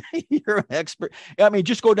you're you're an expert. I mean,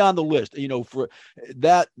 just go down the list, you know, for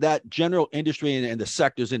that general industry and the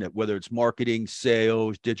sectors in it, whether it's marketing,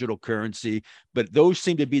 sales, digital currency, but those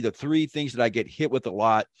seem to be the three things that I get hit with a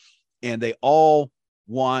lot, and they all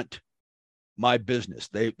want my business.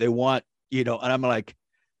 They want, you know, and I'm like,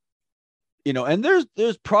 you know, and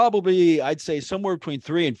there's probably, I'd say somewhere between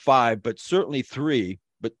 3 and 5, but certainly 3,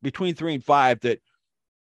 but between 3 and 5, that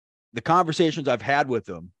the conversations I've had with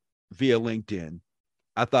them via LinkedIn,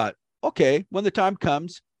 I thought, okay, when the time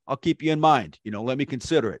comes, I'll keep you in mind, you know, let me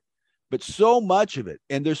consider it. But so much of it,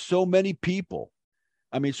 and there's so many people.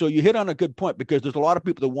 I mean, so you hit on a good point, because there's a lot of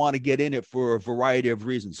people that want to get in it for a variety of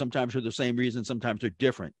reasons. Sometimes they're the same reason, sometimes they're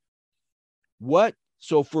different.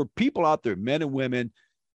 So for people out there, men and women,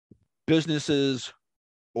 businesses,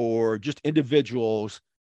 or just individuals,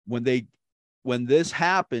 when this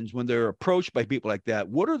happens, when they're approached by people like that,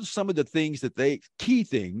 what are some of the things key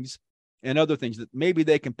things and other things that maybe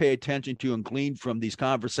they can pay attention to and glean from these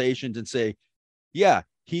conversations and say, yeah,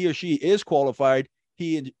 he or she is qualified.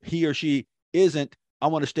 He or she isn't. I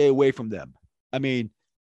want to stay away from them. I mean,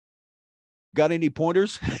 got any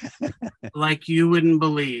pointers? Like you wouldn't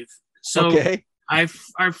believe. So okay. I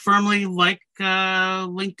firmly like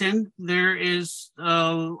LinkedIn. There is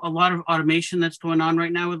a lot of automation that's going on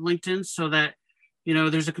right now with LinkedIn, so that, you know,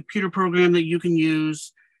 there's a computer program that you can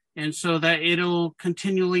use, and so that it'll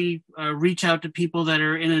continually reach out to people that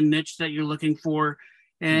are in a niche that you're looking for.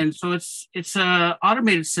 And so it's a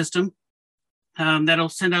automated system that'll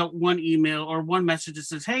send out one email or one message that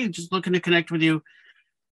says, hey, just looking to connect with you.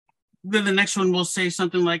 Then the next one will say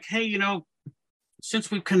something like, hey, you know,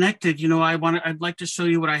 since we've connected, you know, I'd like to show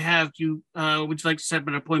you what I have. Would you like to set up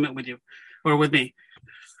an appointment with you or with me?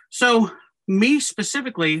 So me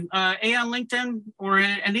specifically, on LinkedIn or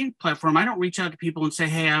any platform, I don't reach out to people and say,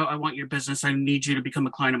 hey, I want your business. I need you to become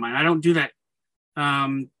a client of mine. I don't do that.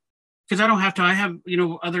 Because I don't have to. I have, you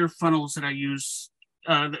know, other funnels that I use.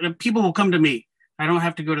 People will come to me. I don't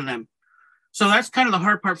have to go to them. So that's kind of the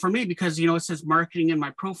hard part for me, because, you know, it says marketing in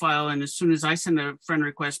my profile. And as soon as I send a friend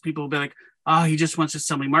request, people will be like, oh, he just wants to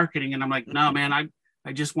sell me marketing. And I'm like, no, man, I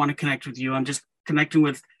just want to connect with you. I'm just connecting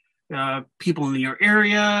with people in your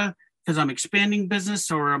area because I'm expanding business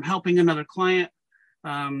or I'm helping another client.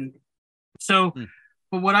 But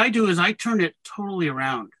what I do is I turn it totally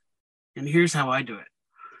around. And here's how I do it.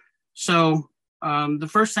 So the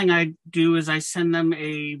first thing I do is I send them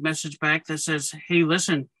a message back that says, hey,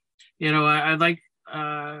 listen, you know, I'd like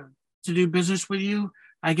to do business with you.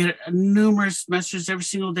 I get numerous messages every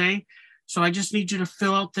single day. So I just need you to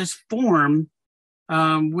fill out this form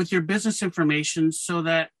with your business information so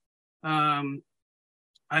that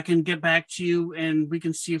I can get back to you and we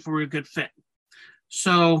can see if we're a good fit.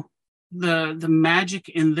 So the magic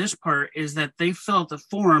in this part is that they fill out the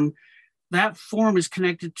form. That form is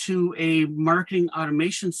connected to a marketing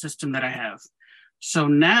automation system that I have. So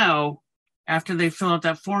now, after they fill out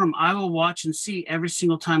that form, I will watch and see every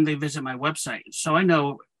single time they visit my website. So I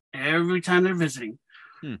know every time they're visiting.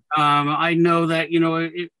 I know that, you know,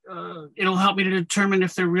 it'll help me to determine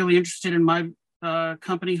if they're really interested in my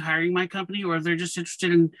company, hiring my company, or if they're just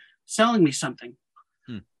interested in selling me something.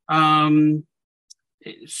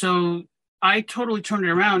 So I totally turned it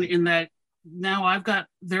around in that now I've got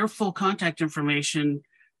their full contact information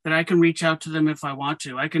that I can reach out to them if I want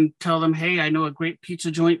to. I can tell them, hey, I know a great pizza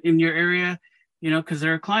joint in your area, you know, because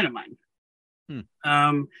they're a client of mine.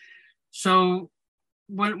 So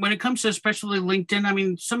when it comes to especially LinkedIn, I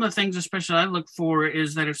mean, some of the things especially I look for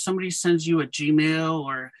is that if somebody sends you a Gmail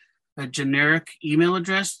or a generic email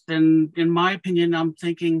address, then in my opinion, I'm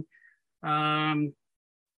thinking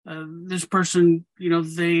this person,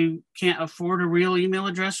 they can't afford a real email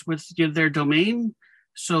address with their domain.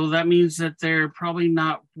 So that means that they're probably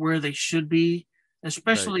not where they should be,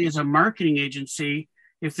 especially as a marketing agency.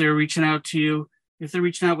 If they're reaching out to you, if they're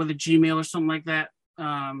reaching out with a Gmail or something like that,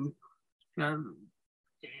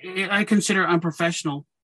 I consider unprofessional.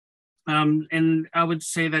 And I would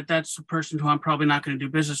say that that's a person who I'm probably not going to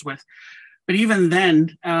do business with. But even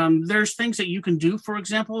then, there's things that you can do, for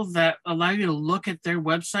example, that allow you to look at their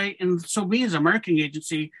website. And so me as a marketing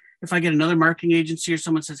agency, if I get another marketing agency or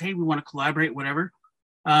someone says, hey, we want to collaborate, whatever,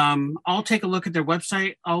 I'll take a look at their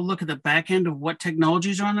website. I'll look at the back end of what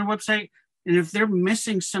technologies are on their website. And if they're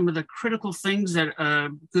missing some of the critical things that a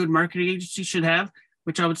good marketing agency should have,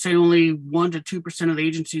 which I would say only 1 to 2% of the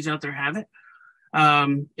agencies out there have it.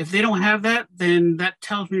 If they don't have that, then that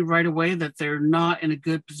tells me right away that they're not in a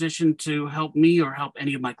good position to help me or help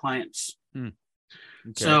any of my clients. Okay.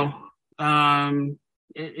 So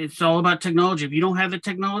it's all about technology. If you don't have the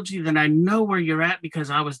technology, then I know where you're at because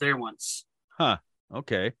I was there once. Huh.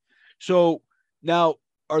 Okay. So now,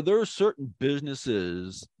 are there certain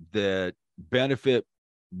businesses that benefit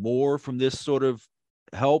more from this sort of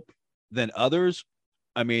help than others?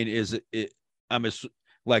 I mean, is it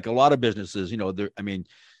like a lot of businesses,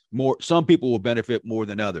 some people will benefit more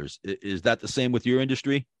than others. Is that the same with your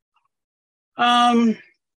industry? The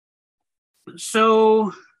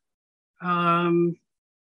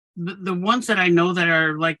ones that I know that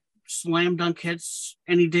are like slam dunk hits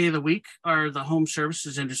any day of the week are the home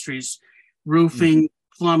services industries, roofing,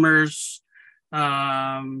 plumbers,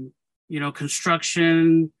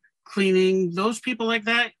 construction, cleaning, those people like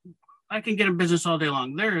that. I can get a business all day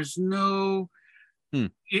long. There is no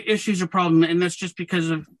issues or problem. And that's just because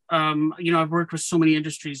of, I've worked with so many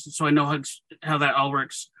industries. And so I know how that all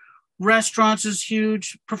works. Restaurants is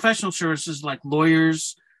huge. Professional services like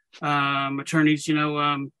lawyers, attorneys,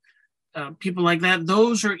 people like that.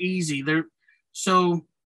 Those are easy. So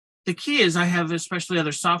the key is I have especially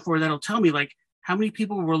other software that'll tell me like how many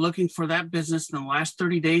people were looking for that business in the last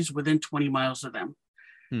 30 days within 20 miles of them.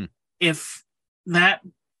 If that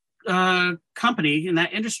company in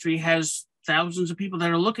that industry has thousands of people that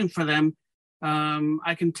are looking for them,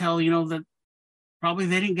 I can tell, that probably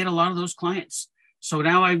they didn't get a lot of those clients. So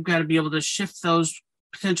now I've got to be able to shift those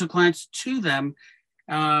potential clients to them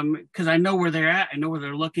because I know where they're at. I know where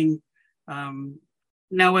they're looking.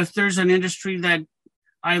 Now, if there's an industry that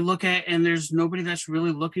I look at and there's nobody that's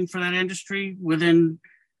really looking for that industry within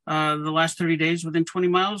the last 30 days, within 20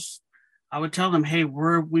 miles, I would tell them, hey,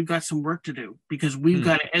 we've got some work to do because we've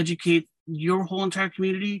got to educate your whole entire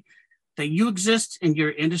community that you exist and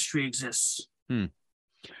your industry exists.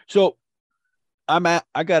 So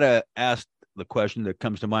I got to ask the question that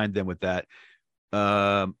comes to mind then with that.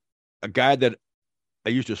 A guy that I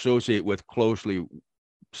used to associate with closely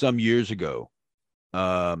some years ago,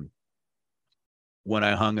 when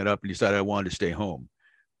I hung it up and decided I wanted to stay home,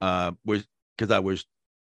 was because I was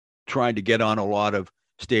trying to get on a lot of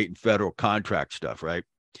state and federal contract stuff, right?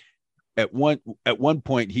 At one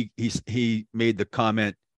point, he made the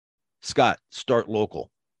comment, Scott, start local,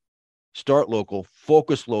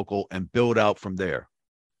 focus local, and build out from there.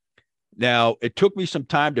 Now, it took me some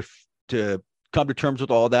time to come to terms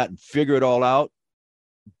with all that and figure it all out,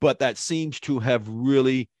 but that seems to have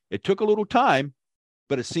it took a little time,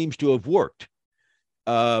 but it seems to have worked.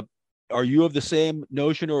 Are you of the same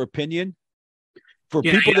notion or opinion? For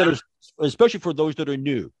people that are, especially for those that are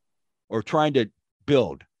new or trying to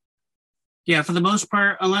build? Yeah, for the most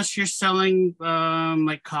part, unless you're selling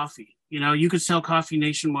like coffee, you could sell coffee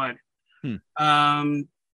nationwide. But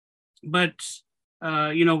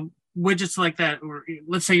widgets like that, or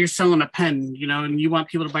let's say you're selling a pen, and you want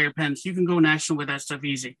people to buy your pens, you can go national with that stuff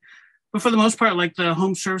easy. But for the most part, like the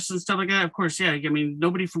home service and stuff like that, of course, yeah. I mean,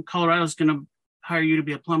 nobody from Colorado is going to hire you to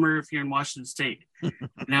be a plumber if you're in Washington State,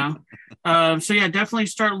 So yeah, definitely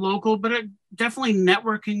start local, but definitely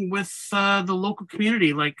networking with the local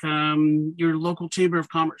community, like your local chamber of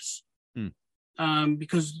commerce,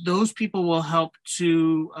 because those people will help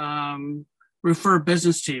to refer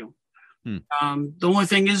business to you. The only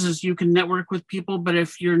thing is you can network with people, but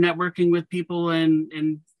if you're networking with people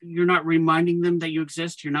and you're not reminding them that you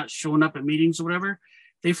exist, you're not showing up at meetings or whatever,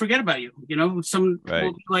 they forget about you. Some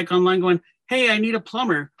people like online going, hey, I need a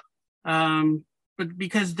plumber. But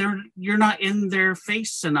because you're not in their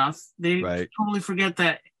face enough, they totally forget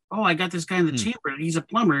that, oh, I got this guy in the chamber, he's a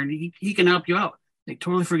plumber and he can help you out. They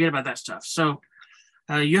totally forget about that stuff. So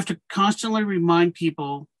You have to constantly remind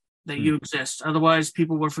people that you exist. Otherwise,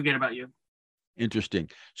 people will forget about you. Interesting.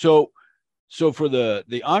 So for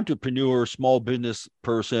the entrepreneur, small business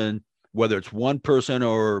person, whether it's one person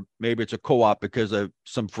or maybe it's a co-op because of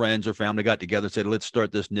some friends or family got together and said, let's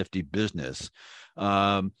start this nifty business.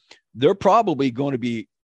 They're probably going to be,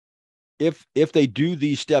 if they do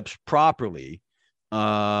these steps properly,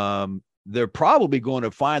 they're probably going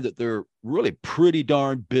to find that they're really pretty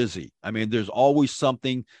darn busy. I mean, there's always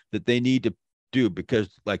something that they need to do because,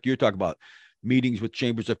 like you're talking about, meetings with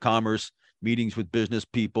chambers of commerce, meetings with business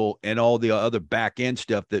people, and all the other back end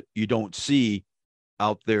stuff that you don't see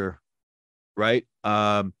out there, right?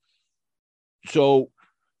 So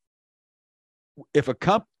if a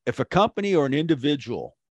company or an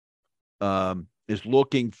individual is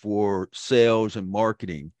looking for sales and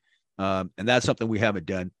marketing, and that's something we haven't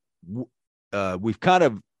done. We've kind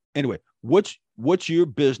of, anyway, what's your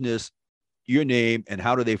business, your name, and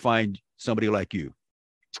how do they find somebody like you?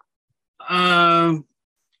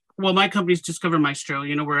 Well, my company's Discover Maestro.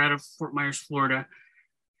 We're out of Fort Myers, Florida.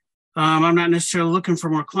 I'm not necessarily looking for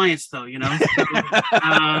more clients though,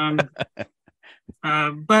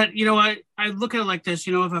 but I look at it like this,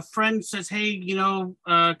 if a friend says, hey,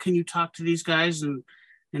 can you talk to these guys and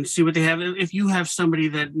see what they have? If you have somebody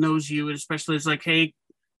that knows you, and especially it's like, hey,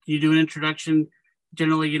 can you do an introduction?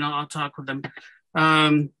 Generally, I'll talk with them.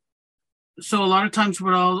 So a lot of times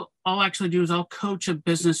what I'll actually do is I'll coach a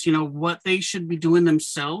business, what they should be doing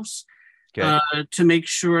themselves to make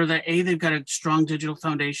sure that they've got a strong digital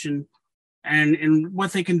foundation and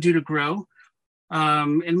what they can do to grow.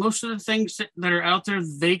 And most of the things that are out there,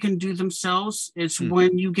 they can do themselves. It's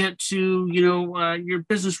when you get to, your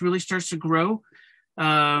business really starts to grow,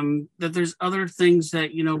 that there's other things that,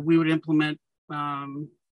 we would implement, to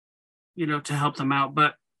help them out.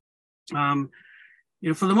 But,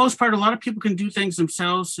 for the most part, a lot of people can do things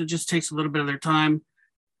themselves. It just takes a little bit of their time.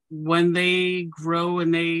 When they grow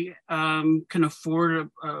and they can afford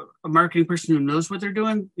a marketing person who knows what they're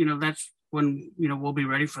doing, that's when, we'll be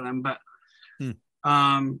ready for them. But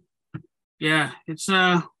yeah, it's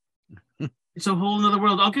a whole nother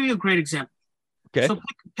world. I'll give you a great example. Okay. So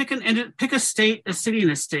pick a state, a city,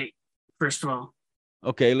 and a state, first of all.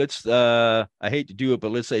 Okay, let's I hate to do it, but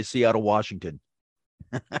let's say Seattle, Washington.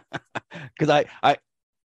 Because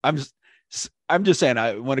I'm just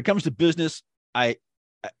saying, when it comes to business, I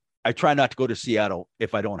try not to go to Seattle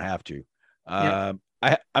if I don't have to. Yeah.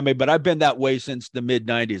 But I've been that way since the mid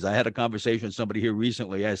 90s. I had a conversation with somebody here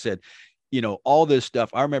recently. I said, all this stuff,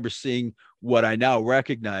 I remember seeing what I now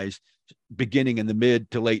recognize beginning in the mid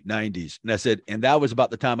to late 90s. And I said, and that was about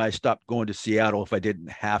the time I stopped going to Seattle if I didn't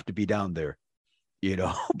have to be down there,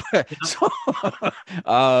 but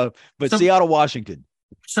Seattle, Washington.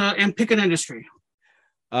 So, and pick an industry.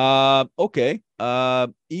 Okay.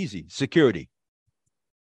 Easy. Security.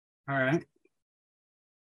 All right.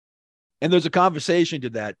 And there's a conversation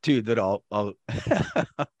to that too, that I'll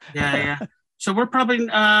yeah. So we're probably, we're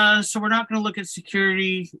not going to look at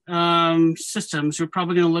security, systems. We're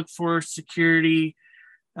probably going to look for security,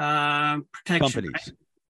 protection. Companies. Right?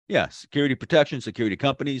 Yeah. Security protection, security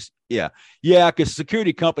companies. Yeah. Yeah. Cause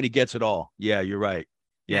security company gets it all. Yeah. You're right.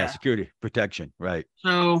 Yeah. Security protection. Right.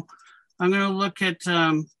 So I'm going to look at,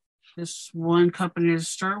 this one company to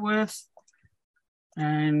start with.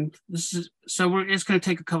 And it's going to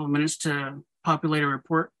take a couple of minutes to populate a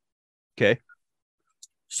report. Okay.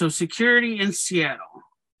 So security in Seattle.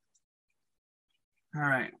 All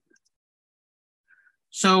right.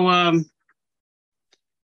 So,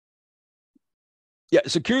 yeah,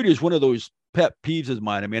 security is one of those pet peeves of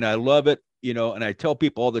mine. I mean, I love it, and I tell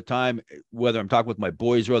people all the time, whether I'm talking with my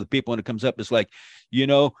boys or other people, when it comes up, it's like,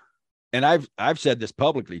 and I've said this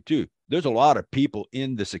publicly too. There's a lot of people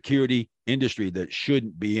in the security industry that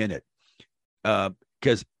shouldn't be in it,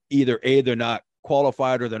 because either they're not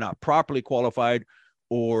qualified or they're not properly qualified,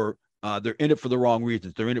 or they're in it for the wrong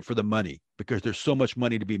reasons. They're in it for the money because there's so much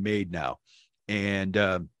money to be made now. And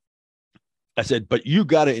I said, but you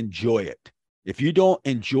got to enjoy it. If you don't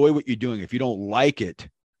enjoy what you're doing, if you don't like it,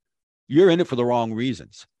 you're in it for the wrong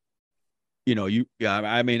reasons. I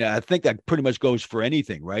think that pretty much goes for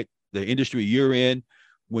anything, right? The industry you're in,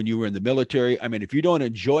 when you were in the military. I mean, if you don't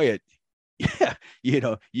enjoy it, you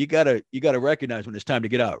gotta recognize when it's time to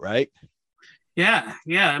get out, right? Yeah.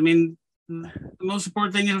 I mean, the most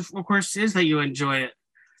important thing, of course, is that you enjoy it.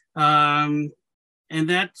 And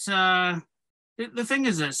that's the thing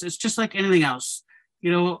is this. It's just like anything else.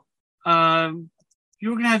 You're gonna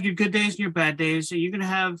have your good days and your bad days. And you're gonna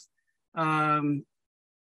have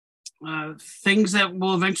things that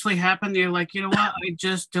will eventually happen. You're like, you know what? I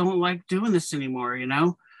just don't like doing this anymore.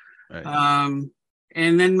 Right.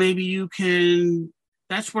 And then maybe you can,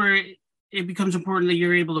 that's where it becomes important that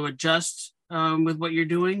you're able to adjust with what you're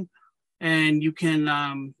doing. And you can,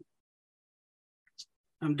 I'm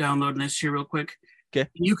downloading this here real quick. Okay.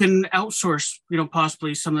 You can outsource,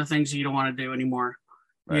 possibly some of the things that you don't want to do anymore.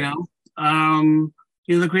 Right.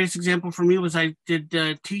 The greatest example for me was I did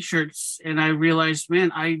t-shirts, and I realized,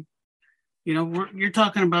 man, you're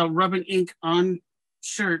talking about rubbing ink on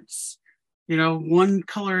shirts, one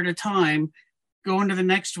color at a time, going to the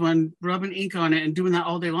next one, rubbing ink on it, and doing that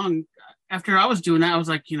all day long. After I was doing that, I was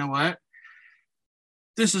like, you know what?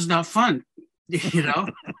 This is not fun. It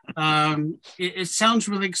sounds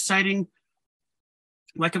really exciting.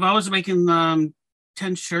 Like if I was making 10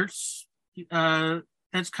 shirts,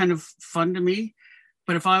 that's kind of fun to me.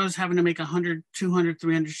 But if I was having to make 100, 200,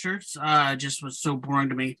 300 shirts, it just was so boring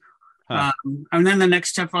to me. Huh. And then the next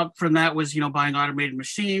step up from that was, buying automated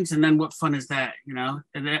machines. And then what fun is that, And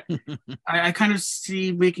that, I kind of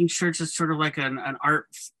see making shirts as sort of like an art,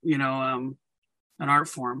 an art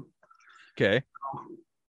form. Okay.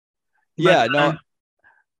 Yeah, no,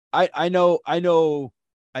 I know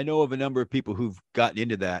of a number of people who've gotten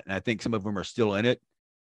into that, and I think some of them are still in it.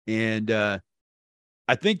 And I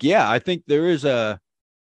think you've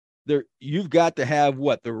got to have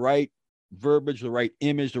the right verbiage, the right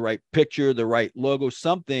image, the right picture, the right logo,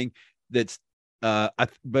 something that's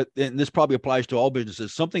but and this probably applies to all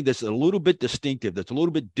businesses, something that's a little bit distinctive, that's a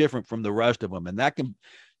little bit different from the rest of them. And that can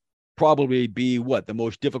probably be the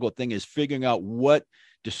most difficult thing, is figuring out what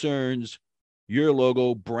discerns your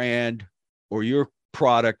logo, brand, or your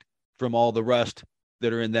product from all the rest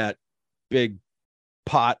that are in that big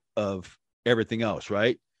pot of everything else,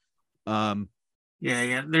 right?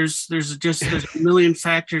 Yeah. There's a million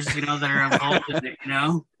factors, that are involved in it,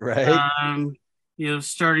 Right.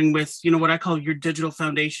 Starting with, what I call your digital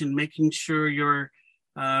foundation, making sure your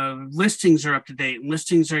listings are up to date.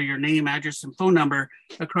 Listings are your name, address, and phone number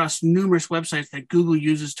across numerous websites that Google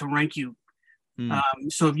uses to rank you.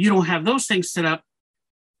 So if you don't have those things set up,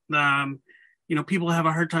 people have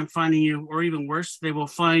a hard time finding you, or even worse, they will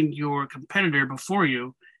find your competitor before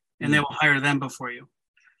you, and they will hire them before you.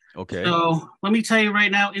 Okay. So let me tell you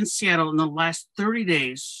right now, in Seattle, in the last 30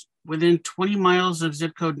 days, within 20 miles of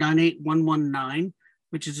zip code 98119,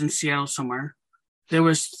 which is in Seattle somewhere, there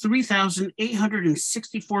was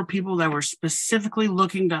 3,864 people that were specifically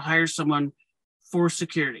looking to hire someone for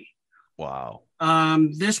security. Wow.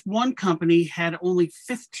 This one company had only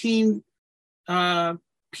 15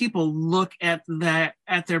 people look at their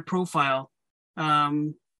profile,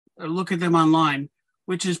 look at them online,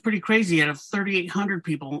 which is pretty crazy. Out of 3,800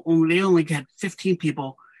 people, they only had 15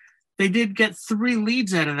 people. They did get 3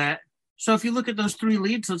 leads out of that. So if you look at those 3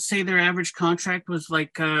 leads, let's say their average contract was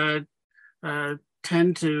like $10,000 to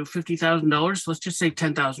 $50,000. Let's just say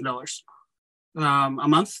 $10,000 a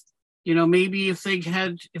month. Maybe if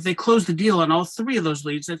they closed the deal on all 3 of those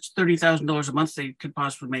leads, that's $30,000 a month they could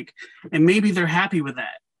possibly make. And maybe they're happy with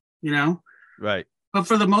that, Right. But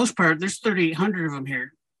for the most part, there's 3,800 of them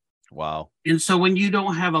here. Wow. And so when you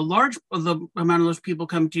don't have a large the amount of those people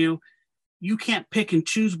come to you, you can't pick and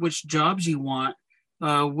choose which jobs you want,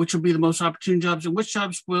 which will be the most opportune jobs, and which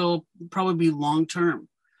jobs will probably be long-term.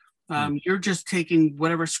 You're just taking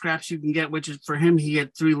whatever scraps you can get, which is, for him, he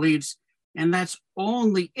had 3 leads. And that's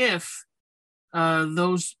only if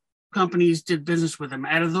those companies did business with him.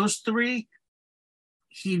 Out of those 3,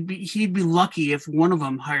 he'd be lucky if one of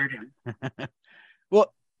them hired him.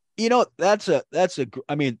 Well, I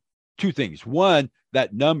mean, 2 things. One,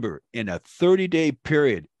 that number in a 30-day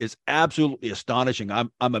period is absolutely astonishing.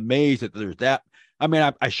 I'm amazed that there's that. I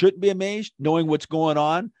mean, I shouldn't be amazed knowing what's going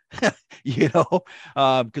on,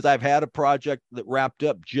 because I've had a project that wrapped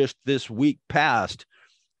up just this week past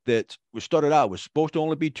that was supposed to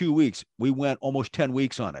only be 2 weeks. We went almost 10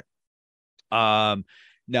 weeks on it.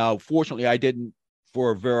 Now, fortunately, I didn't, for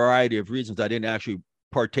a variety of reasons, I didn't actually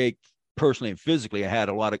partake personally and physically. I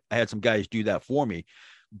had some guys do that for me,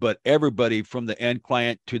 but everybody from the end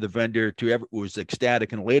client to the vendor was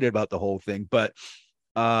ecstatic and elated about the whole thing. But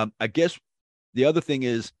I guess the other thing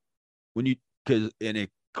is and it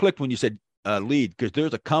clicked when you said lead, because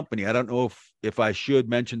there's a company, I don't know if I should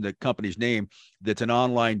mention the company's name, that's an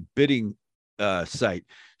online bidding site.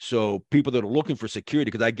 So people that are looking for security,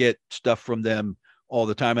 because I get stuff from them all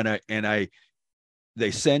the time, and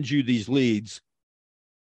they send you these leads,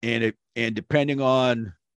 and depending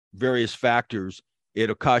on various factors,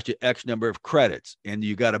 it'll cost you X number of credits, and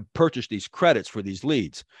you got to purchase these credits for these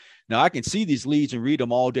leads. Now, I can see these leads and read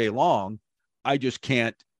them all day long. I just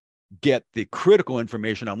can't get the critical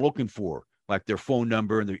information I'm looking for, like their phone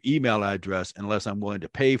number and their email address, unless I'm willing to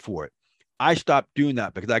pay for it. I stopped doing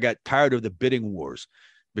that because I got tired of the bidding wars.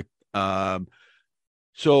 Um,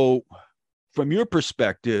 so from your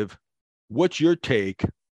perspective, what's your take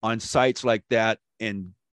on sites like that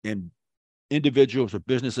and individuals or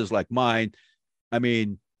businesses like mine? I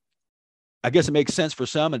mean, I guess it makes sense for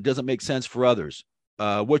some, and it doesn't make sense for others.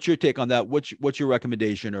 What's your take on that? What's your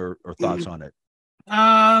recommendation or thoughts on it?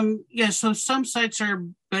 Yeah, so some sites are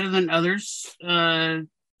better than others to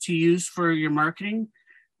use for your marketing.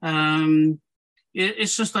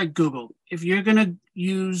 It's just like Google. If you're going to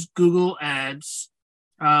use Google Ads,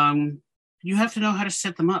 you have to know how to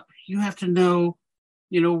set them up. You have to know,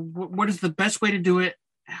 what is the best way to do it,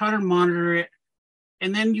 how to monitor it,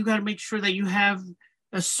 and then you got to make sure that you have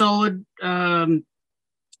a solid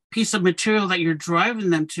piece of material that you're driving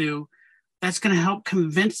them to that's going to help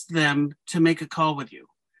convince them to make a call with you.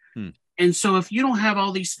 And so if you don't have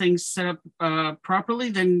all these things set up properly,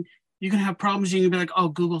 then you can have problems. You can be like, oh,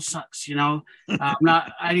 Google sucks. I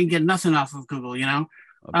didn't get nothing off of Google,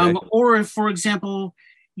 Okay. Or if, for example,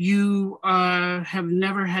 you have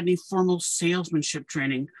never had any formal salesmanship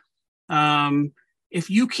training. If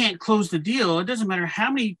you can't close the deal, it doesn't matter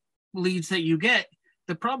how many leads that you get.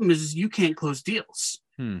 The problem is you can't close deals.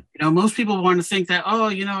 Most people want to think that,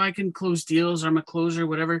 I can close deals. I'm a closer,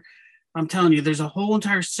 whatever. I'm telling you, there's a whole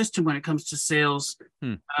entire system when it comes to sales.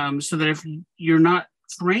 So that if you're not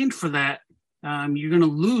trained for that, you're going to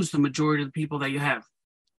lose the majority of the people that you have.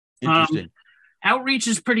 Interesting. Outreach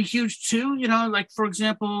is pretty huge too. Like for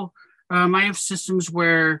example, I have systems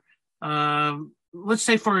where, let's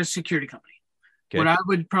say for a security company, okay, what I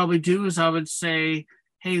would probably do is I would say,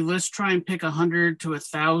 hey, let's try and pick 100 to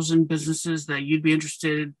 1,000 businesses that you'd be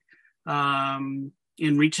interested in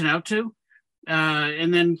reaching out to.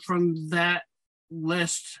 And then from that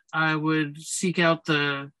list, I would seek out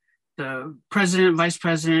the president, vice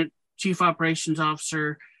president, chief operations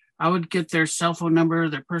officer. I would get their cell phone number,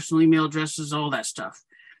 their personal email addresses, all that stuff.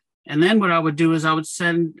 And then what I would do is I would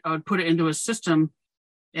put it into a system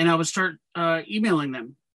and I would start emailing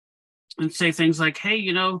them and say things like,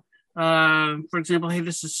 hey, for example, hey,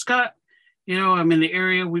 this is Scott. I'm in the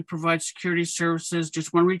area. We provide security services.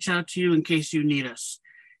 Just want to reach out to you in case you need us.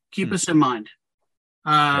 Keep us in mind.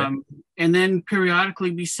 Okay. And then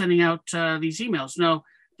periodically be sending out these emails. Now,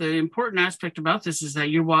 the important aspect about this is that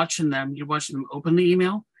you're watching them. You're watching them open the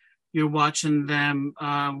email. You're watching them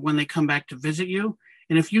when they come back to visit you.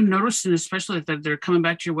 And if you notice, and especially that they're coming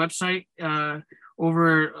back to your website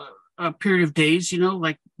over a period of days,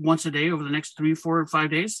 like once a day over the next 3, 4, or 5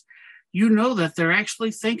 days, that they're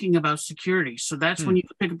actually thinking about security. So that's when you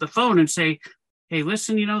can pick up the phone and say, hey,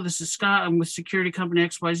 listen, this is Scott. I'm with security company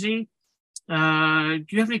XYZ. Do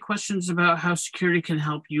you have any questions about how security can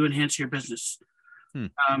help you enhance your business?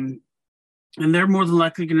 And they're more than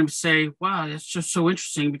likely going to say, wow, that's just so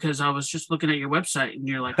interesting because I was just looking at your website. And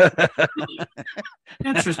you're like, really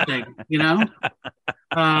interesting,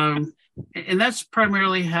 and that's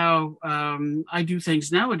primarily how I do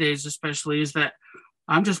things nowadays, especially is that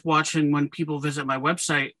I'm just watching when people visit my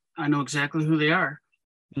website. I know exactly who they are.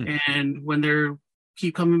 And when they're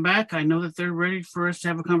keep coming back, I know that they're ready for us to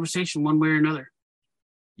have a conversation one way or another.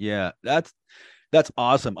 Yeah, that's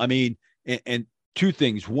awesome. I mean, and two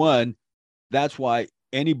things. One, that's why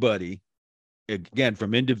anybody, again,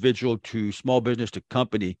 from individual to small business to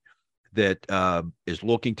company that is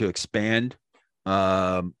looking to expand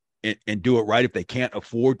and do it right, if they can't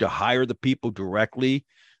afford to hire the people directly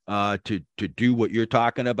to do what you're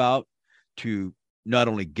talking about, to not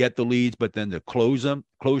only get the leads, but then to close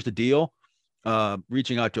the deal,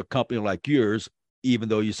 reaching out to a company like yours, even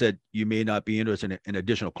though you said you may not be interested in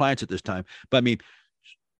additional clients at this time. But I mean,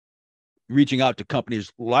 reaching out to companies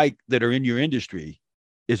like that are in your industry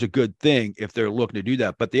is a good thing if they're looking to do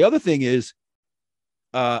that. But the other thing is,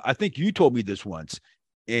 I think you told me this once,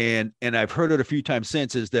 and I've heard it a few times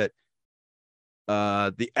since, is that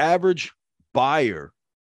the average buyer,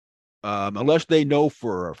 unless they know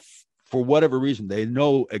for whatever reason, they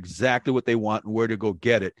know exactly what they want and where to go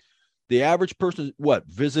get it. The average person,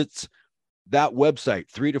 visits that website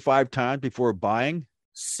 3 to 5 times before buying?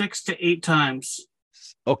 6 to 8 times.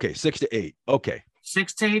 Okay, 6 to 8. Okay.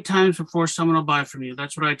 6 to 8 times before someone will buy from you.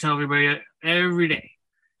 That's what I tell everybody every day.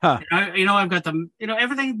 Huh. I've got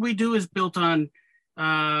everything we do is built on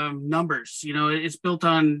numbers. It's built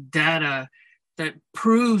on data that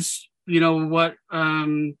proves, what,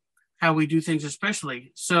 how we do things,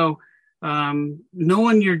 especially. So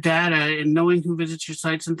knowing your data and knowing who visits your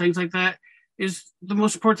sites and things like that is the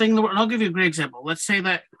most important thing in the world. And I'll give you a great example. Let's say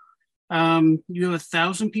that you have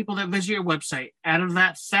 1,000 people that visit your website. Out of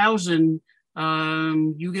that 1,000,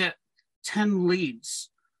 you get 10 leads.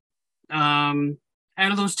 Out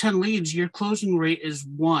out of those 10 leads, your closing rate is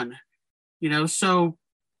 1. So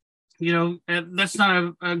that's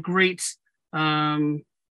not a great number,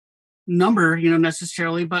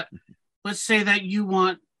 necessarily, but let's say that you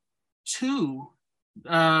want 2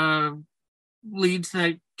 leads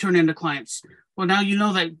that turn into clients. Well, now you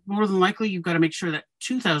know that more than likely you've got to make sure that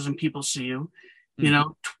 2,000 people see you.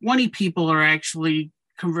 20 people are actually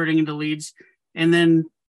converting into leads, and then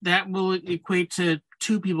that will equate to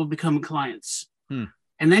 2 people becoming clients.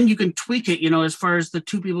 And then you can tweak it, as far as the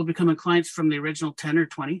 2 people becoming clients from the original 10 or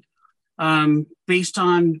 20, based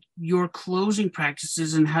on your closing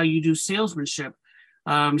practices and how you do salesmanship.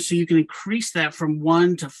 So you can increase that from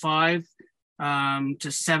 1 to 5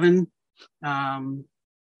 to 7.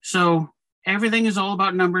 So everything is all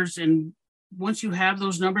about numbers. And once you have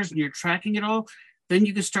those numbers and you're tracking it all, then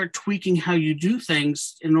you can start tweaking how you do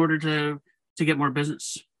things in order to get more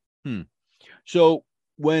business. So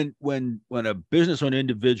when a business or an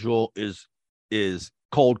individual is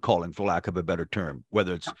cold calling, for lack of a better term,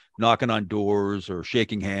 whether it's knocking on doors or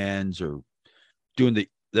shaking hands or doing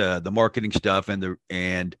the marketing stuff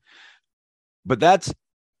but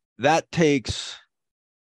that takes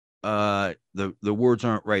the words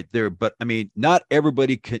aren't right there, but I mean, not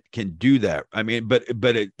everybody can do that. I mean, but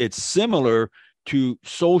it's similar to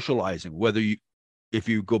socializing, if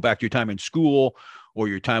you go back to your time in school or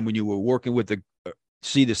your time when you were working with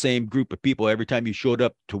see the same group of people every time you showed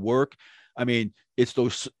up to work. I mean, it's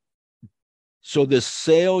those. So this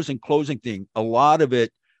sales and closing thing, a lot of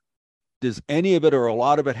it, does any of it or a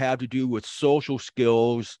lot of it have to do with social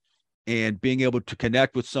skills and being able to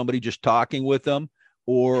connect with somebody, just talking with them,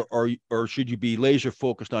 or should you be laser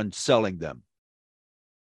focused on selling them?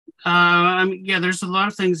 There's a lot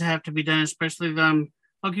of things that have to be done, especially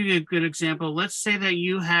I'll give you a good example. Let's say that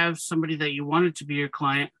you have somebody that you wanted to be your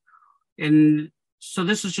client. And so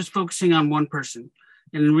this is just focusing on one person.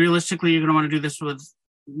 And realistically, you're going to want to do this with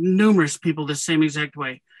numerous people the same exact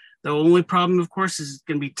way. The only problem, of course, is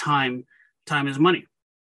going to be time. Time is money.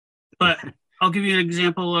 But I'll give you an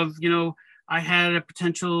example of, I had a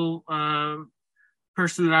potential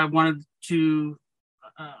person that I wanted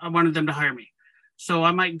them to hire me. So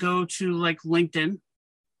I might go to like LinkedIn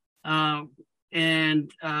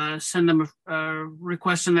and send them a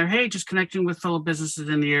request in there. Hey, just connecting with fellow businesses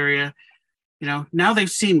in the area. Now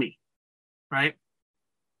they've seen me, right?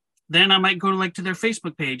 Then I might go to their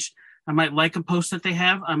Facebook page. I might like a post that they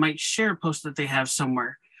have. I might share a post that they have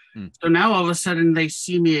somewhere. So now all of a sudden they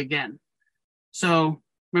see me again. So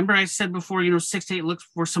remember I said before, 6 to 8 looks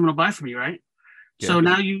before someone will buy from you, right? Yeah. So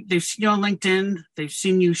now they've seen you on LinkedIn, they've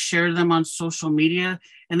seen you share them on social media,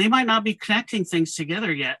 and they might not be connecting things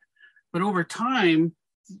together yet. But over time,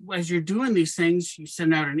 as you're doing these things, you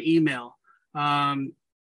send out an email.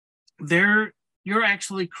 You're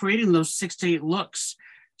actually creating those 6 to 8 looks,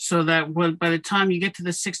 so that by the time you get to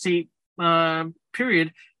the 6 to 8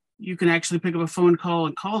 period, you can actually pick up a phone call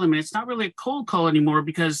and call them. And it's not really a cold call anymore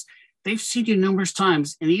because they've seen you numerous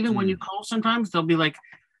times. And even when you call, sometimes they'll be like,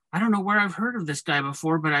 I don't know where I've heard of this guy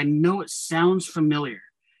before, but I know it sounds familiar.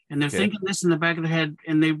 And they're thinking this in the back of their head.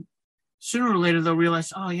 And they sooner or later, they'll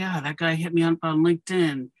realize, oh yeah, that guy hit me on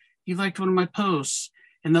LinkedIn. He liked one of my posts.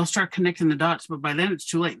 And they'll start connecting the dots. But by then it's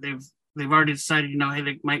too late. They've already decided, hey,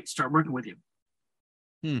 they might start working with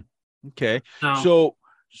you. Okay. So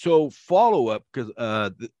follow up,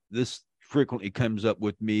 because this frequently comes up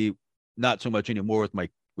with me, not so much anymore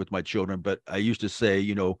with my children, but I used to say,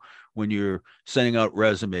 when you're sending out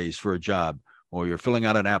resumes for a job, or you're filling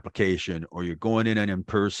out an application, or you're going in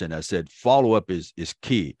person, I said follow up is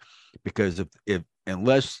key, because if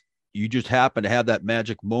unless you just happen to have that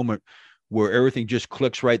magic moment where everything just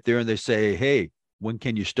clicks right there and they say, hey, when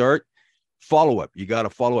can you start? Follow up. You got to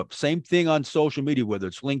follow up. Same thing on social media, whether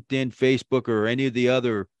it's LinkedIn, Facebook, or any of the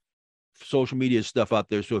other social media stuff out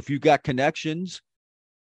there. So if you got connections,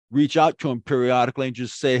 reach out to them periodically and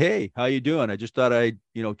just say, hey, how you doing? I just thought I'd,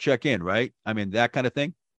 check in, right? I mean, that kind of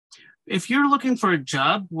thing. If you're looking for a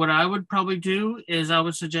job, what I would probably do is I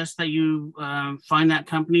would suggest that you find that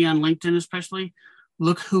company on LinkedIn, especially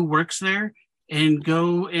look who works there, and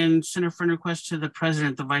go and send a friend request to the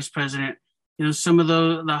president, the vice president, some of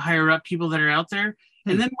the higher up people that are out there.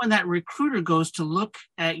 And then when that recruiter goes to look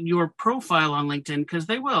at your profile on LinkedIn, because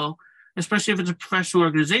they will, especially if it's a professional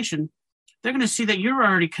organization, they're going to see that you're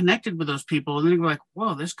already connected with those people. And then they're like,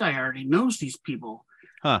 whoa, this guy already knows these people.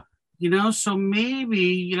 So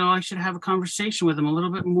maybe, I should have a conversation with him a little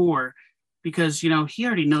bit more because, he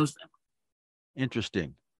already knows them.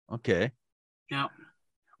 Interesting. Okay. Yeah.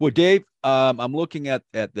 Well, Dave, I'm looking at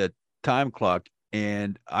the time clock,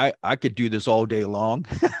 and I could do this all day long,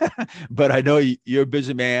 but I know you're a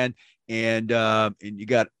busy man, and you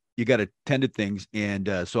got to tend to things. And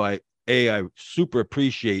so I super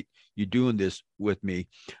appreciate you doing this with me.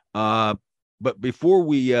 But before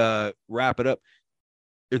we wrap it up,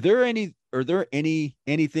 are there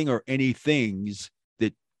anything or any things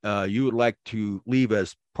that you would like to leave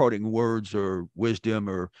as parting words or wisdom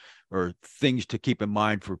or things to keep in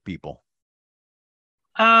mind for people?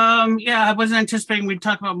 Yeah, I wasn't anticipating we'd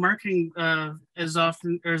talk about marketing as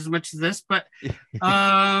often or as much as this, but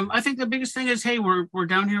I think the biggest thing is, hey, we're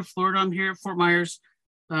down here in Florida. I'm here at Fort Myers.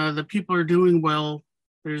 The people are doing well.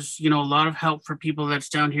 There's, a lot of help for people that's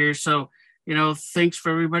down here. So, thanks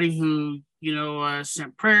for everybody who,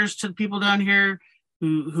 sent prayers to the people down here,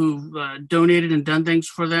 who donated and done things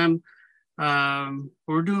for them.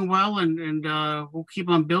 We're doing well, and we'll keep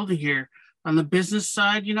on building here. On the business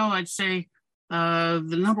side, I'd say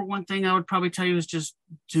the number one thing I would probably tell you is just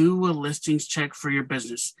do a listings check for your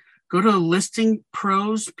business. Go to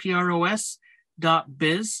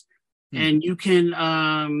listingpros.biz, and you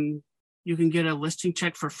can get a listing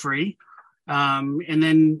check for free. And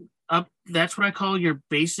then that's what I call your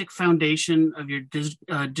basic foundation of your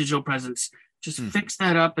digital presence. Just fix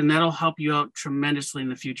that up, and that'll help you out tremendously in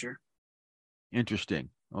the future. Interesting.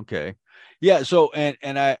 Okay. Yeah. So, and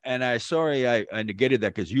I sorry, I negated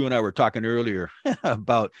that because you and I were talking earlier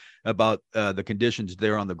about the conditions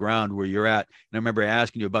there on the ground where you're at. And I remember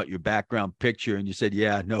asking you about your background picture, and you said,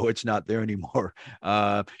 yeah, no, it's not there anymore.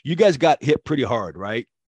 You guys got hit pretty hard, right?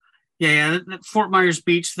 Yeah. Fort Myers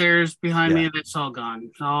Beach there's behind me. That's all gone.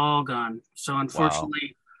 It's all gone. So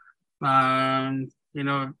unfortunately, I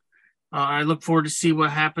look forward to see what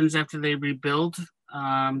happens after they rebuild.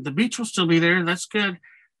 The beach will still be there. That's good.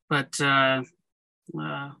 But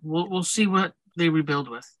we'll see what they rebuild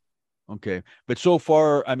with. Okay. But so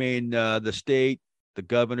far, I mean, the state, the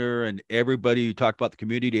governor, and everybody, you talked about the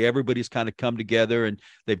community, everybody's kind of come together, and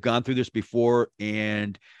they've gone through this before.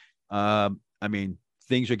 And I mean,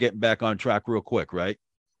 things are getting back on track real quick, right?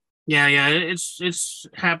 Yeah. It's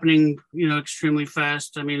happening, extremely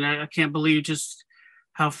fast. I mean, I can't believe just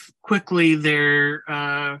how quickly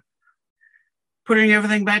they're putting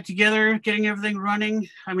everything back together, getting everything running.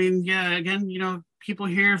 I mean, again, people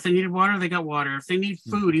here, if they needed water, they got water. If they need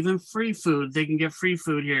food, even free food, they can get free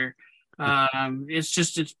food here.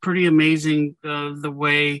 It's pretty amazing the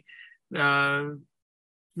way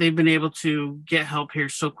they've been able to get help here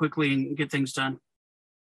so quickly and get things done.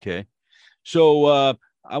 Okay. So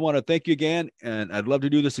I want to thank you again, and I'd love to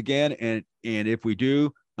do this again. And if we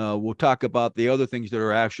do, we'll talk about the other things that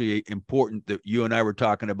are actually important that you and I were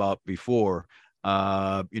talking about before.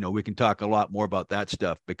 We can talk a lot more about that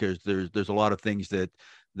stuff because there's a lot of things that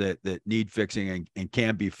need fixing and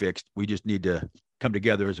can be fixed. We just need to come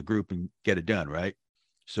together as a group and get it done. Right.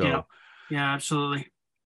 So yeah, absolutely.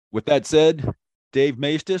 With that said, Dave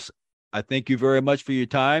Maestas, I thank you very much for your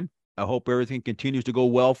time. I hope everything continues to go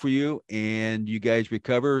well for you and you guys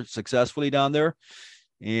recover successfully down there.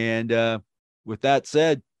 And, with that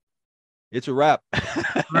said, it's a wrap. All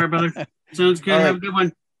right, brother. Sounds good. Right. Have a good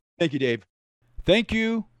one. Thank you, Dave. Thank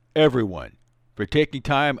you, everyone, for taking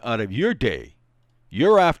time out of your day,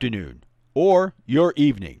 your afternoon, or your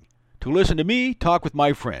evening to listen to me talk with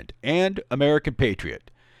my friend and American patriot,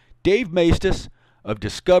 Dave Maestas of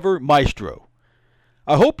Discover Maestro.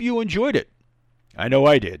 I hope you enjoyed it. I know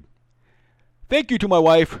I did. Thank you to my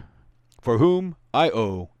wife, for whom I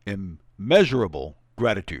owe immeasurable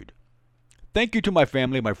gratitude. Thank you to my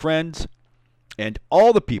family, my friends, and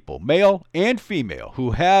all the people, male and female,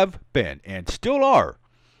 who have been and still are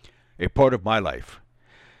a part of my life.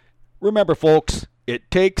 Remember, folks, it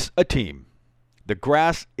takes a team. The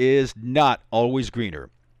grass is not always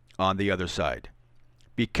greener on the other side.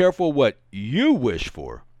 Be careful what you wish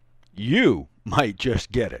for. You might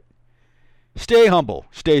just get it. Stay humble,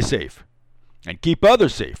 stay safe, and keep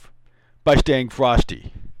others safe by staying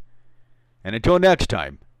frosty. And until next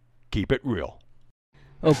time, keep it real.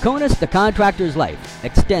 Oconus the Contractor's Life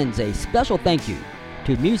extends a special thank you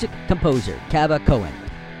to music composer Cava Cohen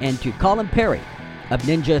and to Colin Perry of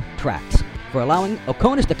Ninja Tracks for allowing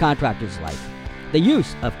Oconus the Contractor's Life the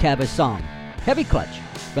use of Cava's song, Heavy Clutch,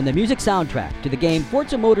 from the music soundtrack to the game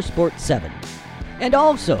Forza Motorsport 7. And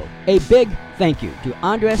also, a big thank you to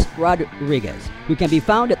Andres Rodriguez, who can be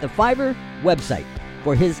found at the Fiverr website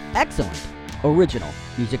for his excellent original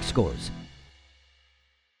music scores.